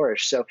to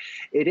flourish. So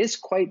it is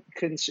quite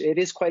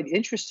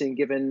interesting,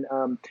 given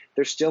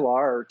there still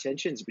are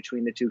tensions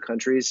between the two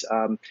countries,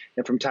 and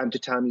from time to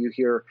time you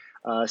hear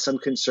some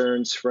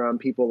concerns from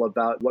people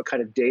about what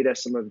kind of data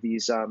some of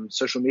these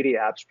social media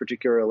apps,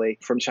 particularly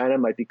from China,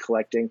 might be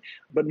collecting.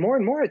 But more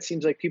and more, it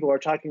seems like people are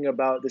talking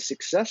about the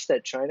success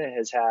that China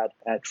has had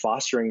at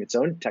fostering its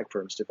own tech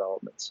firms'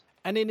 developments.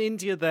 And in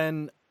India,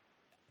 then,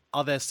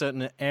 are there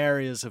certain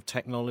areas of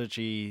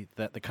technology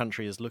that the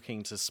country is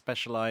looking to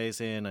specialize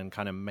in and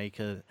kind of make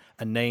a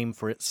name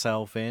for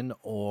itself in,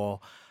 or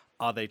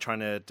are they trying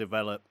to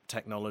develop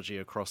technology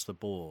across the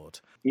board?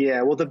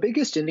 Yeah, well, the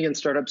biggest Indian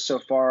startups so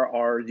far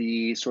are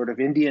the sort of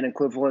Indian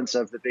equivalents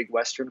of the big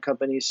Western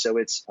companies. So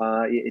it's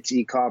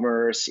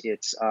e-commerce.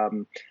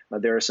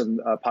 There are some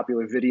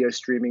popular video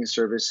streaming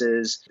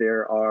services.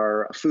 There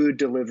are food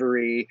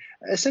delivery.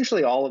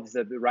 Essentially, all of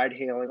the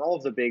ride-hailing, all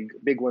of the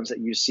big ones that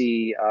you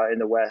see in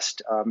the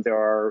West, there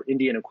are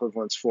Indian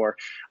equivalents for.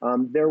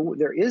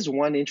 There is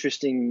one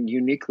interesting,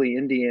 uniquely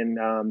Indian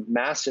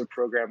massive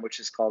program which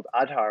is called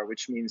Aadhaar,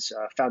 which means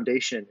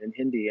foundation in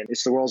Hindi, and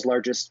it's the world's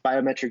largest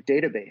biometric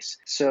database.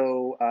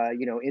 So,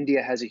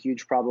 India has a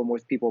huge problem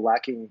with people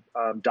lacking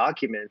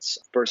documents,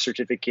 birth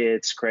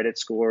certificates, credit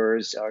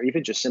scores, or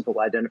even just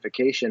simple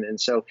identification. And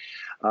so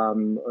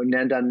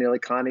Nandan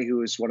Nilekani,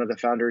 who is one of the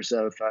founders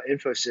of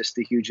Infosys,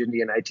 the huge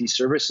Indian IT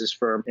services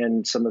firm,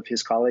 and some of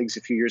his colleagues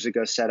a few years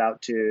ago set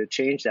out to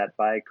change that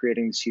by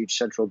creating this huge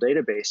central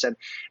database. And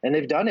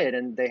they've done it,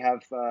 and they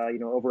have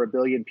over 1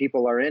 billion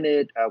people are in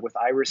it with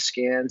iris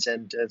scans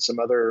and some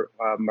other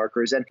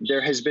markers. And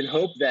there has been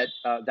hope that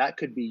that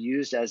could be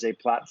used as a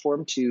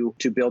platform to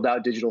build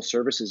out digital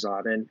services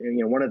on. And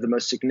one of the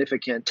most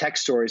significant tech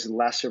stories in the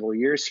last several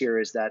years here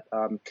is that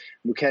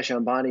Mukesh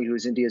Ambani, who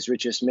is India's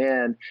richest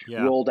man,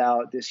 rolled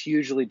out this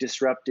hugely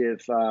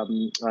disruptive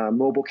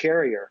mobile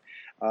carrier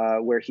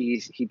where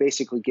he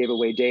basically gave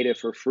away data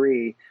for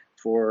free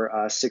for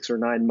 6 or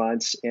 9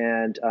 months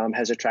and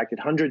has attracted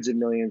hundreds of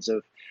millions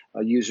of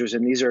users.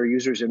 And these are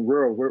users in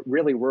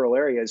really rural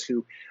areas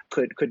who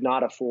could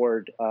not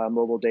afford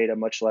mobile data,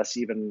 much less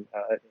even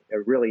a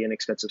really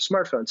inexpensive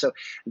smartphone. So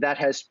that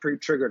has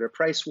triggered a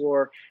price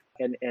war.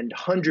 And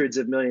hundreds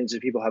of millions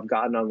of people have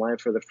gotten online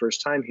for the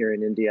first time here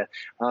in India.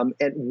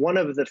 And one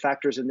of the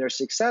factors in their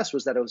success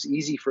was that it was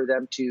easy for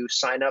them to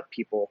sign up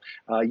people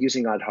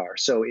using Aadhaar.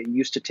 So it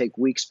used to take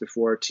weeks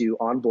before to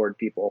onboard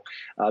people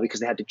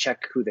because they had to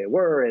check who they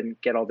were and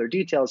get all their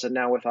details. And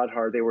now with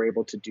Aadhaar, they were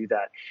able to do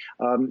that.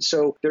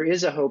 So there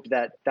is a hope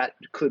that that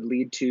could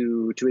lead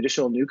to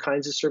additional new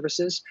kinds of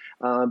services.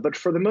 But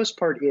for the most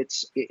part,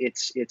 it's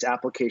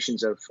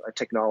applications of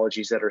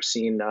technologies that are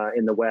seen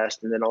in the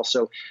West. And then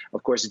also,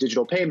 of course,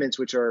 digital payments,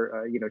 which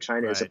are,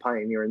 China is a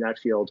pioneer in that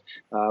field.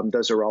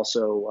 Those are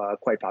also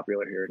quite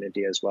popular here in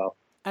India as well.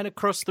 And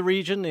across the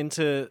region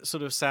into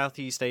sort of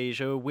Southeast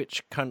Asia,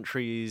 which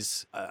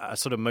countries are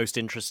sort of most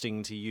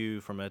interesting to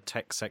you from a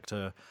tech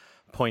sector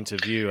point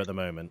of view at the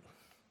moment?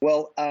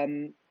 Well,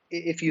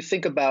 if you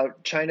think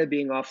about China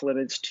being off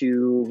limits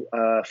to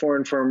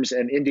foreign firms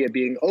and India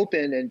being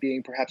open and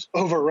being perhaps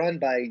overrun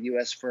by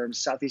U.S.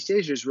 firms, Southeast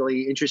Asia is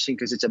really interesting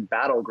because it's a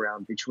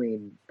battleground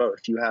between both.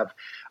 You have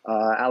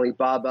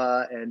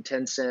Alibaba and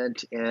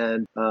Tencent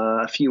and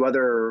a few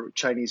other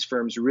Chinese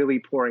firms really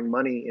pouring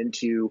money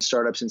into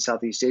startups in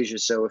Southeast Asia.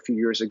 So a few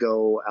years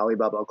ago,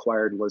 Alibaba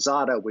acquired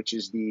Lazada, which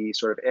is the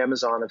sort of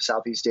Amazon of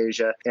Southeast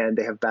Asia, and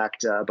they have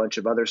backed a bunch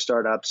of other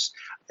startups.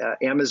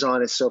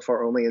 Amazon is so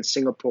far only in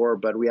Singapore,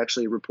 but we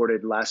actually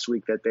reported last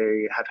week that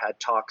they have had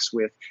talks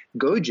with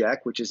Gojek,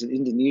 which is an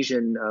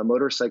Indonesian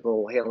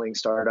motorcycle hailing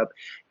startup,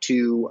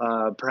 to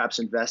perhaps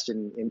invest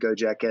in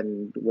Gojek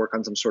and work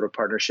on some sort of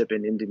partnership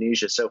in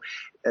Indonesia. So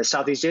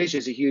Southeast Asia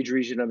is a huge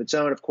region of its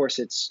own. Of course,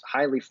 it's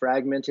highly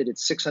fragmented.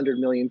 It's 600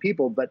 million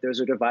people, but those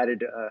are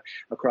divided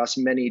across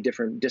many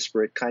different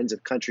disparate kinds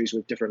of countries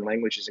with different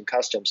languages and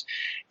customs.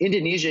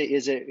 Indonesia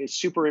is a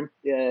super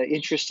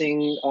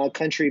interesting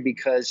country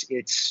because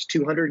it's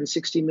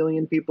 260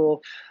 million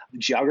people. The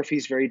geography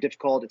is very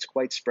difficult. It's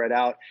quite spread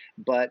out,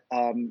 but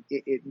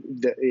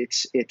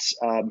it's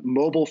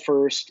mobile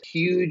first,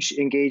 huge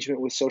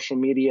engagement with social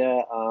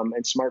media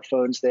and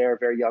smartphones there,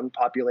 very young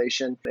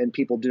population, and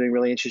people doing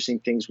really interesting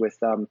things with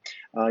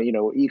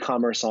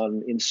e-commerce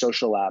in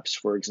social apps,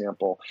 for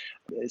example.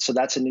 So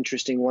that's an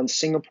interesting one.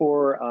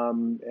 Singapore,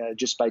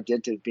 just by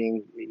dint of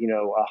being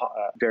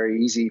a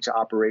very easy to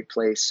operate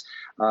place,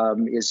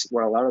 is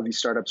where a lot of these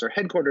startups are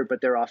headquartered, but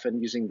they're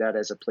often using that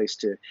as a place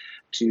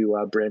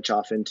to branch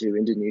off into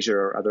Indonesia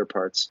or other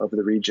parts of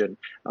the region.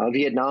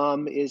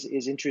 Vietnam is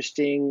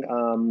interesting.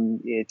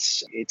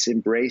 It's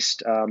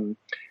embraced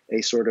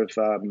a sort of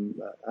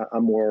a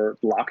more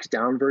locked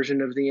down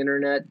version of the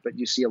internet, but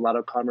you see a lot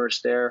of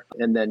commerce there.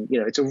 And then,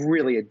 it's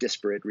really a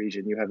disparate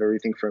region. You have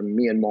everything from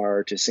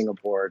Myanmar to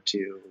Singapore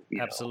to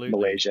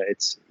Malaysia.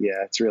 It's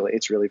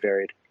really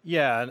varied.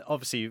 Yeah, and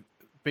obviously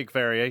big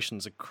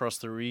variations across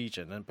the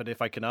region. But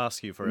if I can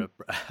ask you for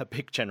a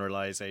big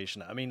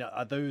generalization, I mean,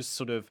 are those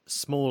sort of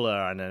smaller,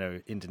 I know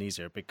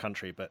Indonesia, a big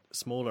country, but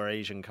smaller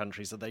Asian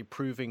countries, are they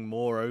proving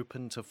more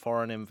open to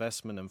foreign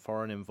investment and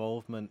foreign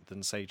involvement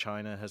than, say,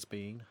 China has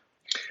been?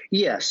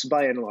 Yes,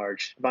 by and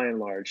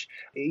large.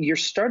 You're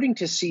starting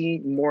to see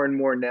more and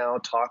more now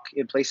talk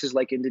in places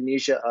like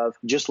Indonesia of,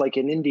 just like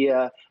in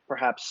India,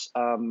 perhaps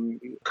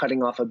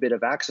cutting off a bit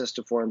of access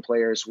to foreign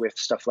players with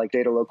stuff like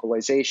data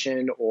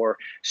localization or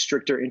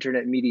stricter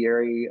internet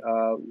mediary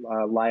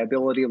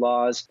liability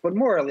laws. But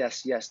more or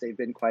less, yes, they've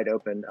been quite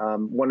open.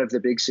 One of the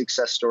big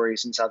success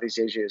stories in Southeast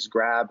Asia is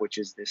Grab, which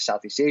is the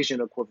Southeast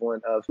Asian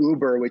equivalent of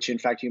Uber, which in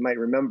fact you might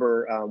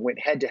remember went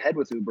head to head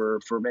with Uber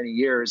for many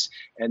years,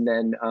 and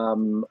then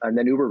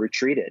Uber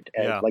retreated,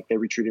 like they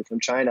retreated from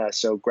China.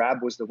 So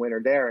Grab was the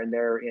winner there, and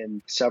they're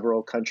in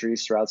several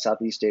countries throughout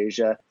Southeast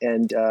Asia.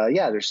 And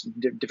there's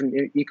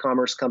different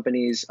e-commerce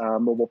companies.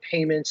 Mobile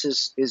payments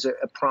is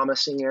a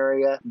promising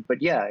area, but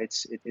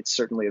it's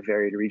certainly a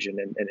varied region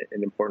and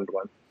an important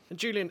one. And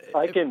Julian, if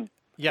I can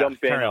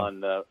jump in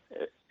on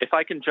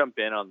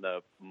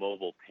the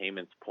mobile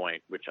payments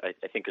point, which I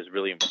think is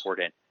really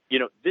important.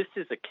 This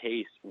is a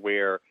case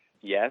where,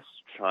 yes,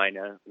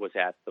 China was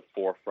at the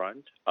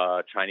forefront.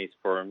 Chinese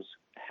firms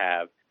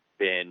have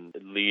been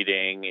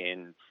leading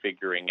in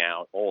figuring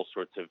out all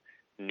sorts of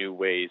new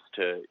ways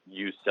to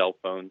use cell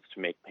phones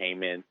to make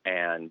payments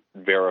and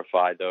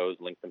verify those,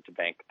 link them to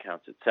bank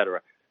accounts,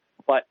 etc.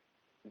 But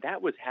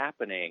that was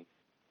happening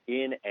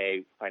in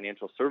a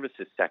financial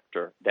services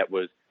sector that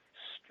was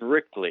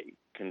strictly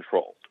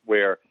controlled,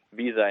 where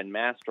Visa and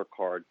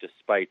MasterCard,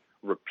 despite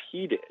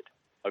repeated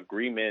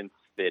agreements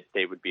that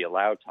they would be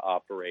allowed to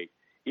operate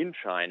in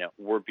China,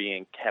 were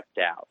being kept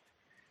out.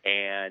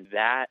 And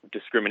that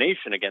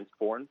discrimination against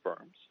foreign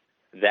firms,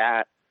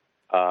 that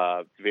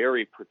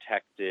very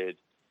protected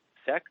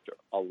sector,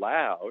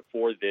 allowed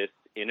for this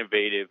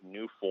innovative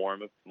new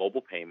form of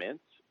mobile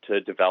payments to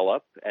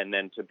develop and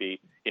then to be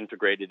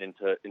integrated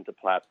into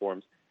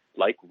platforms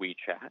like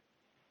WeChat.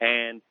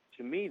 And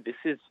to me, this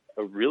is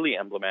a really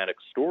emblematic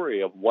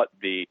story of what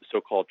the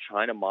so-called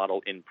China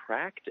model in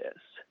practice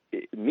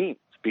means,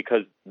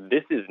 because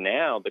this is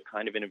now the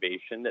kind of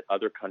innovation that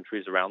other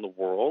countries around the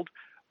world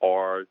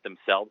are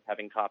themselves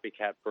having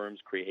copycat firms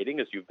creating,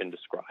 as you've been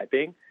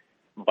describing.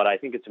 But I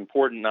think it's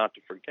important not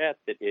to forget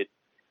that it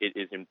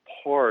is in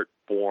part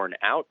born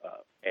out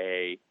of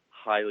a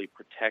highly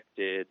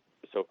protected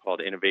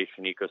so-called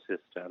innovation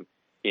ecosystem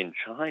in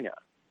China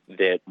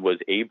that was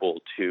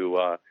able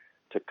to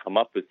come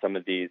up with some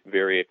of these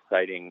very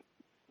exciting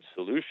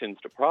solutions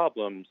to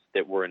problems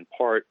that were in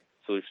part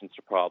solutions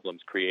to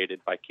problems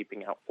created by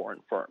keeping out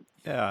foreign firms.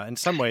 Yeah, in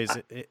some ways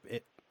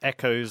it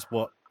echoes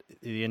what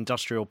the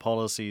industrial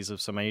policies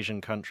of some Asian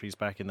countries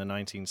back in the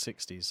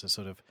 1960s, a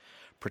sort of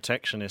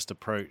protectionist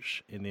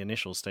approach in the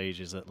initial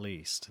stages at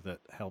least, that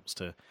helps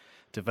to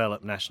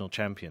develop national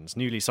champions.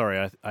 Newly,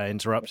 sorry, I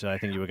interrupted. I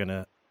think you were going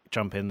to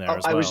jump in there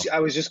as well. I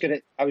was just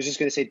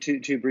gonna say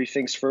two brief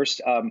things.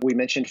 First, we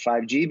mentioned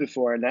 5G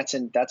before, and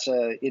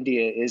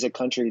India is a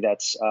country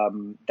that's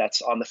on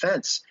the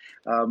fence,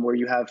 where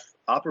you have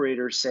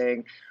operators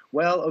saying,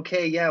 well,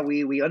 okay, yeah,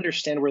 we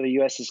understand where the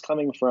U.S. is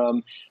coming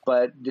from,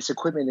 but this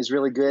equipment is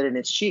really good and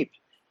it's cheap.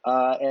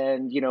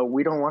 And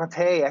we don't want to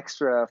pay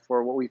extra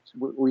for what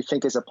we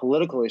think is a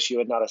political issue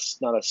and not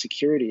a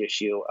security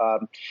issue.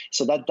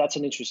 So that's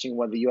an interesting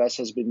one. The U.S.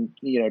 has been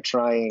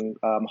trying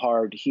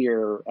hard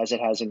here, as it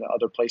has in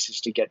other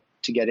places, to get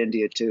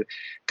India to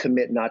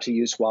commit not to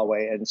use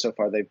Huawei, and so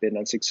far they've been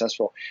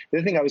unsuccessful. The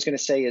other thing I was going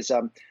to say is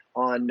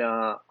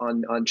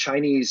on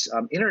Chinese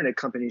internet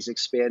companies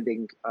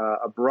expanding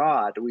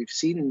abroad. We've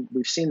seen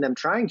them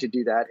trying to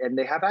do that, and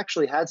they have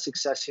actually had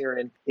success here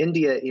in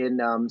India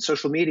in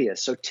social media.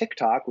 So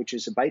TikTok, which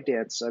is a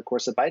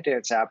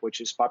ByteDance app,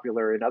 which is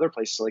popular in other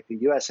places like the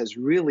U.S., has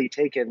really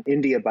taken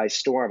India by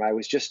storm. I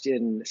was just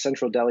in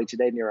central Delhi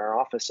today near our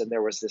office, and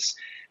there was this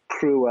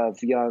crew of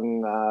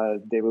young,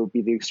 they would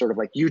be the sort of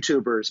like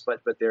YouTubers,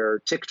 but they're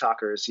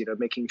TikTokers,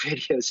 making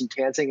videos and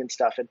dancing and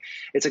stuff. And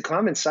it's a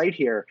common sight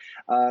here.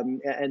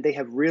 And they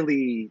have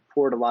really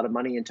poured a lot of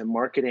money into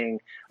marketing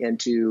and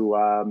to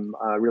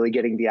really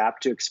getting the app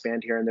to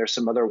expand here. And there's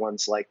some other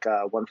ones, like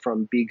one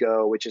from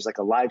Bigo, which is like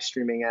a live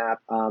streaming app.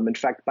 In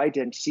fact,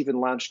 ByteDance even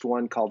launched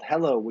one called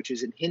Hello, which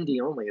is in Hindi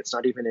only. It's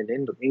not even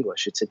in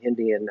English. It's in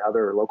Hindi and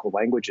other local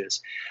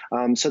languages.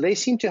 So they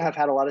seem to have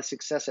had a lot of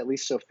success, at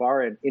least so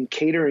far, in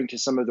catering to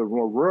some of the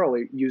more rural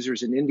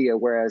users in India,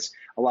 whereas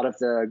a lot of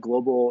the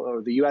global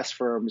or the U.S.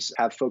 firms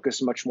have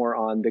focused much more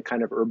on the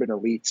kind of urban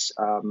elites.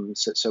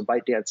 So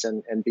ByteDance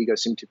and Bigo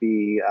seem to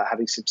be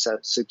having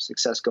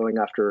success going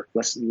after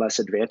less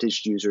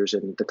advantaged users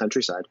in the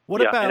countryside.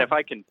 And if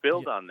I can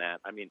build on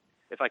that,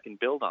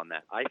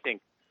 I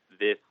think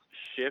this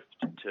shift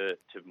to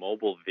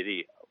mobile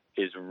video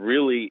is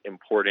really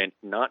important,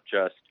 not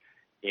just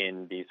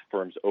in these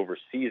firms'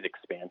 overseas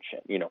expansion.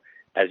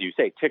 As you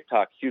say,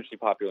 TikTok, hugely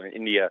popular in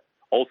India,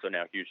 also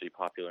now hugely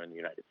popular in the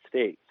United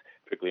States,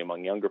 particularly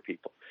among younger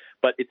people.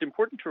 But it's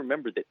important to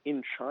remember that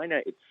in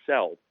China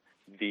itself,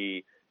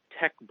 the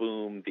tech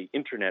boom, the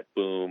internet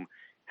boom,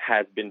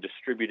 has been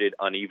distributed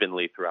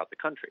unevenly throughout the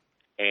country.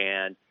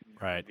 And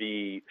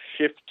the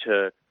shift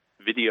to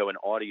video and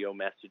audio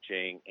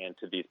messaging and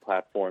to these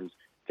platforms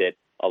that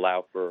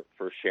allow for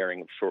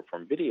sharing of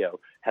short-form video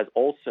has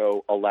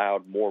also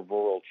allowed more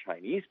rural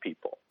Chinese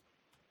people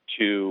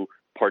to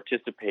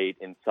participate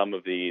in some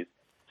of these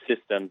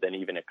systems and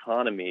even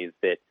economies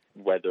that,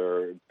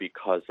 whether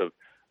because of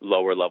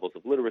lower levels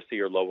of literacy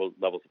or lower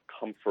levels of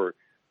comfort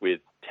with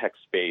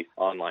text-based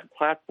online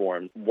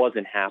platforms,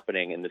 wasn't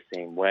happening in the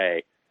same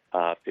way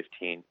 10,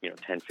 15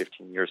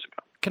 years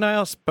ago. Can I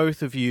ask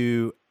both of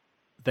you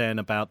then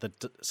about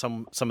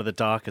some of the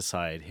darker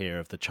side here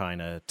of the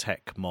China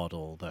tech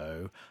model,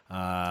 though?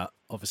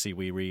 Obviously,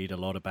 we read a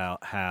lot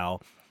about how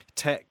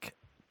tech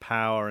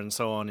power and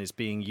so on is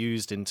being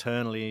used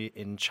internally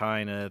in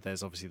China.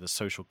 There's obviously the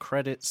social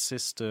credit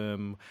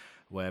system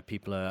where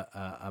people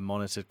are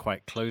monitored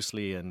quite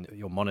closely, and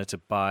you're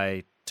monitored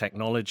by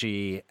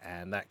technology,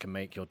 and that can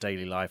make your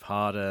daily life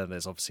harder.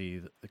 There's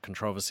obviously the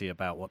controversy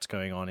about what's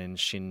going on in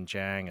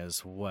Xinjiang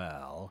as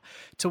well.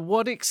 To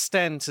what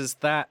extent has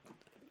that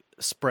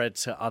spread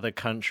to other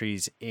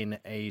countries in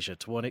Asia?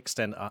 To what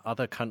extent are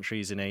other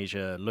countries in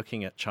Asia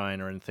looking at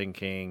China and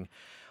thinking,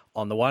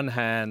 on the one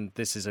hand,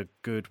 this is a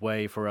good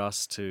way for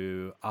us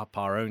to up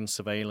our own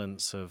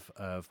surveillance of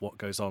what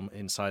goes on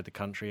inside the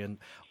country,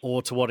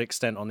 or to what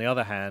extent, on the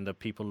other hand, are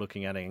people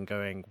looking at it and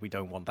going, we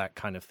don't want that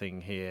kind of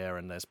thing here,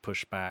 and there's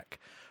pushback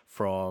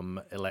from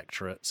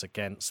electorates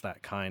against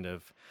that kind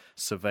of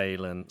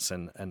surveillance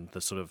and the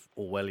sort of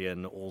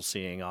Orwellian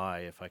all-seeing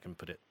eye, if I can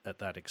put it at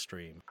that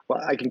extreme? Well,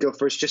 I can go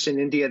first. Just in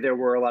India, there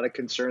were a lot of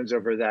concerns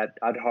over that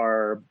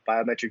Aadhaar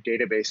biometric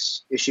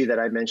database issue that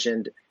I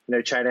mentioned.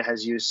 China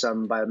has used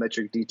some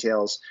biometric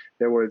details.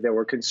 There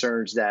were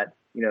concerns that,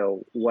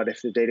 what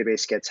if the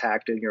database gets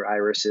hacked and your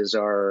irises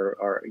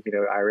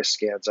iris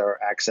scans are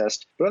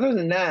accessed? But other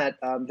than that,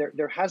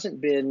 there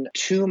hasn't been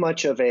too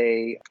much of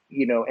any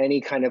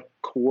kind of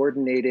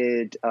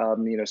coordinated,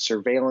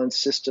 surveillance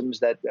systems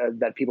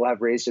that people have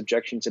raised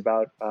objections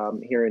about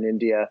here in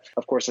India.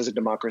 Of course, as a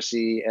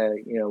democracy,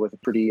 with a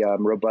pretty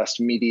robust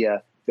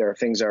media, there are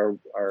things are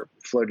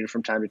floated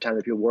from time to time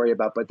that people worry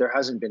about, but there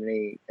hasn't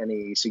been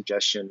any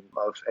suggestion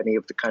of any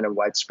of the kind of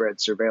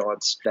widespread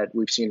surveillance that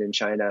we've seen in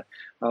China.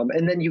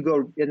 And then you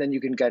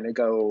can kind of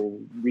go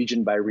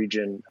region by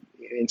region.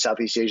 In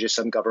Southeast Asia,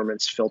 some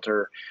governments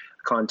filter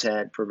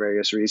content for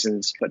various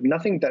reasons, but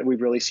nothing that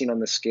we've really seen on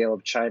the scale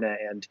of China.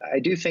 And I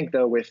do think,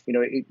 though,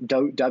 it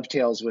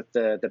dovetails with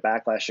the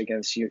backlash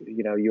against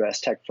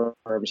U.S. tech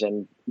firms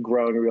and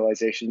growing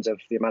realizations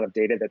of the amount of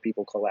data that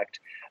people collect.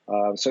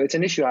 So it's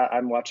an issue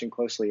I'm watching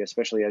closely,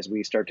 especially as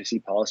we start to see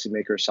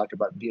policymakers talk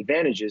about the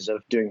advantages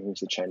of doing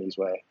things the Chinese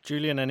way.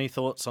 Julian, any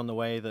thoughts on the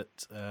way that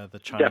the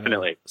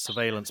China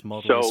surveillance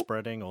model is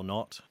spreading or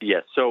not?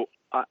 Yes. So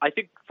I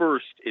think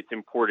first it's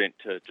important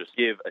to just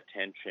give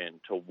attention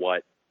to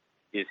what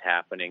is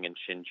happening in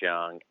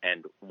Xinjiang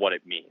and what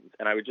it means.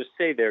 And I would just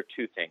say there are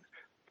two things.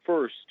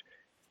 First,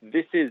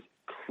 this is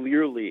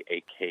clearly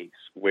a case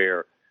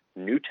where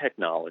new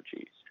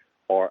technologies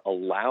are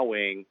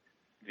allowing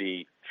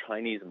the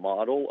Chinese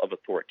model of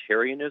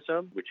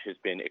authoritarianism, which has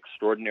been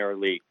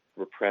extraordinarily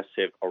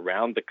repressive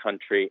around the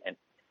country and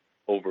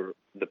over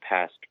the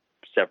past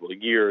several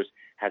years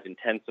has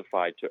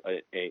intensified to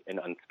an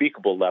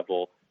unspeakable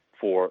level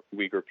for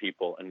Uyghur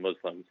people and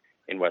Muslims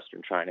in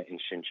Western China, in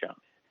Xinjiang.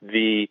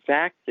 The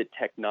fact that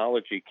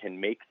technology can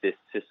make this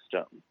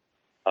system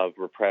of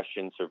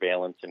repression,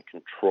 surveillance, and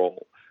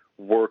control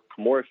work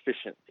more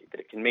efficiently, that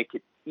it can make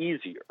it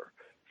easier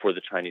for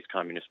the Chinese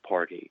Communist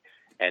Party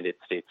and its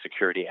state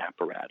security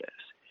apparatus,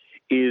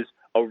 is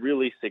a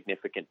really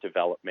significant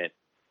development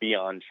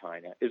beyond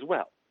China as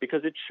well,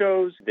 because it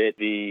shows that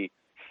the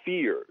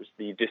fears,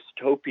 the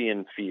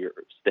dystopian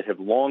fears that have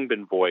long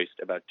been voiced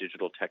about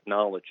digital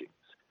technologies,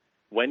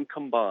 when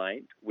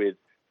combined with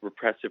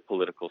repressive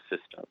political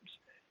systems,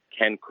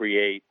 can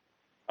create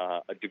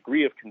a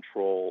degree of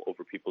control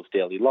over people's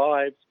daily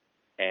lives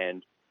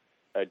and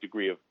a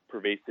degree of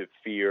pervasive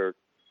fear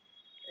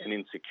and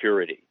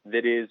insecurity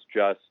that is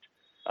just,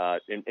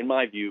 in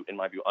my view,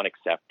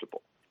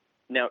 unacceptable.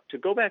 Now, to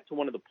go back to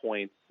one of the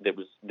points that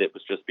was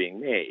just being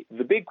made,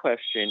 the big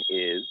question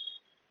is,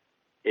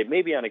 it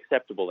may be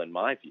unacceptable in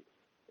my view.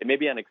 It may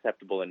be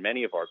unacceptable in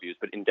many of our views,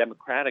 but in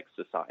democratic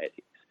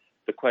societies,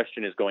 the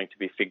question is going to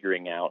be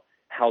figuring out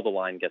how the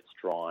line gets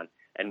drawn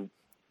and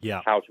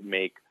how to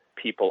make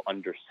people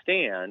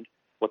understand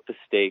what the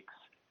stakes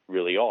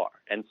really are.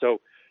 And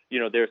so,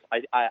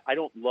 I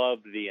don't love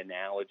the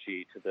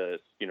analogy to the,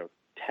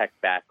 tech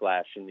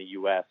backlash in the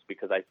U.S.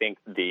 because I think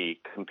the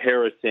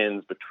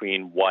comparisons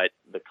between what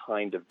the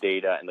kind of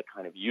data and the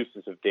kind of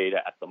uses of data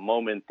at the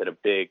moment that a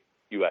big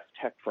U.S.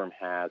 tech firm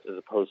has, as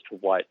opposed to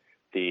what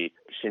the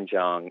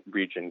Xinjiang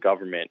region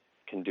government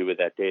can do with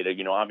that data.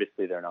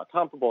 Obviously they're not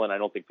comparable, and I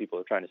don't think people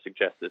are trying to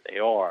suggest that they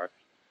are.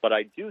 But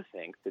I do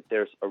think that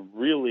there's a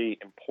really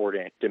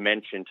important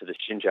dimension to the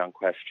Xinjiang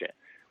question,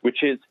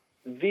 which is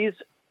these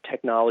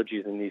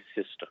technologies and these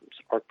systems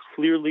are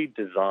clearly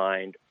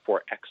designed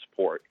for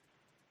export,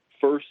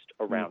 first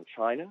around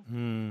China,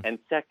 and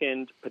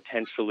second,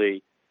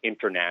 potentially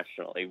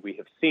internationally. We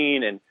have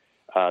seen, and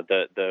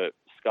the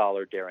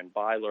scholar Darren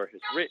Byler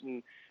has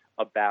written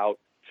about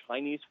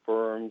Chinese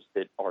firms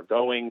that are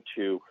going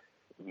to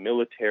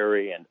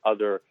military and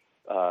other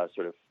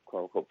sort of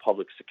quote-unquote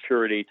public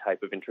security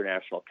type of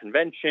international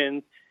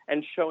conventions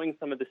and showing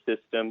some of the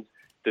systems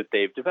that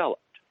they've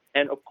developed.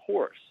 And of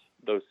course,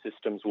 those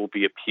systems will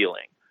be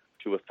appealing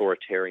to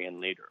authoritarian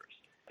leaders,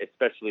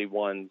 especially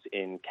ones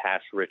in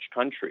cash-rich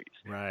countries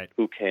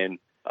who can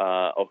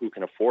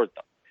afford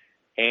them.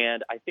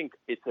 And I think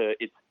it's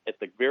at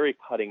the very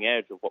cutting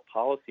edge of what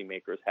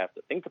policymakers have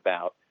to think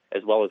about,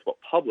 as well as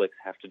what publics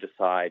have to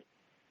decide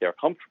they're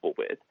comfortable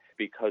with,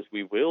 because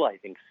we will, I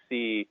think,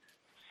 see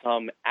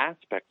some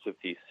aspects of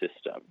these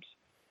systems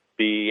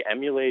be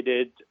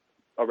emulated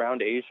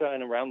around Asia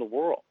and around the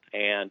world.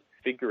 And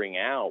figuring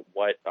out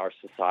what our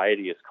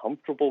society is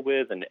comfortable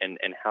with and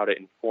how to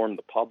inform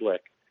the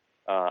public,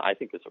 I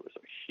think is a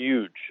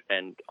huge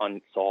and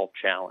unsolved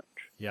challenge.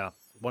 Yeah,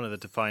 one of the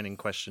defining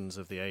questions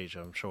of the age,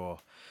 I'm sure.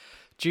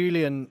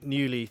 Julian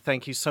Newley,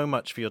 thank you so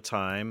much for your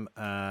time.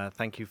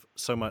 Thank you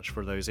so much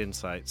for those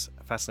insights.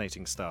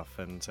 Fascinating stuff,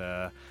 and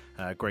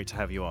great to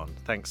have you on.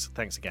 Thanks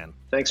again.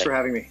 Thanks for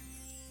having me.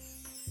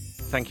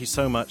 Thank you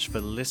so much for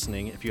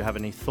listening. If you have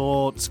any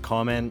thoughts,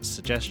 comments,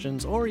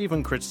 suggestions, or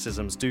even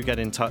criticisms, do get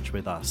in touch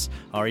with us.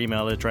 Our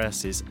email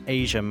address is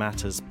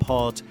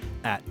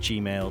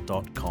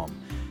asiamatterspod@gmail.com.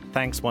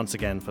 Thanks once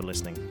again for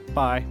listening.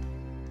 Bye.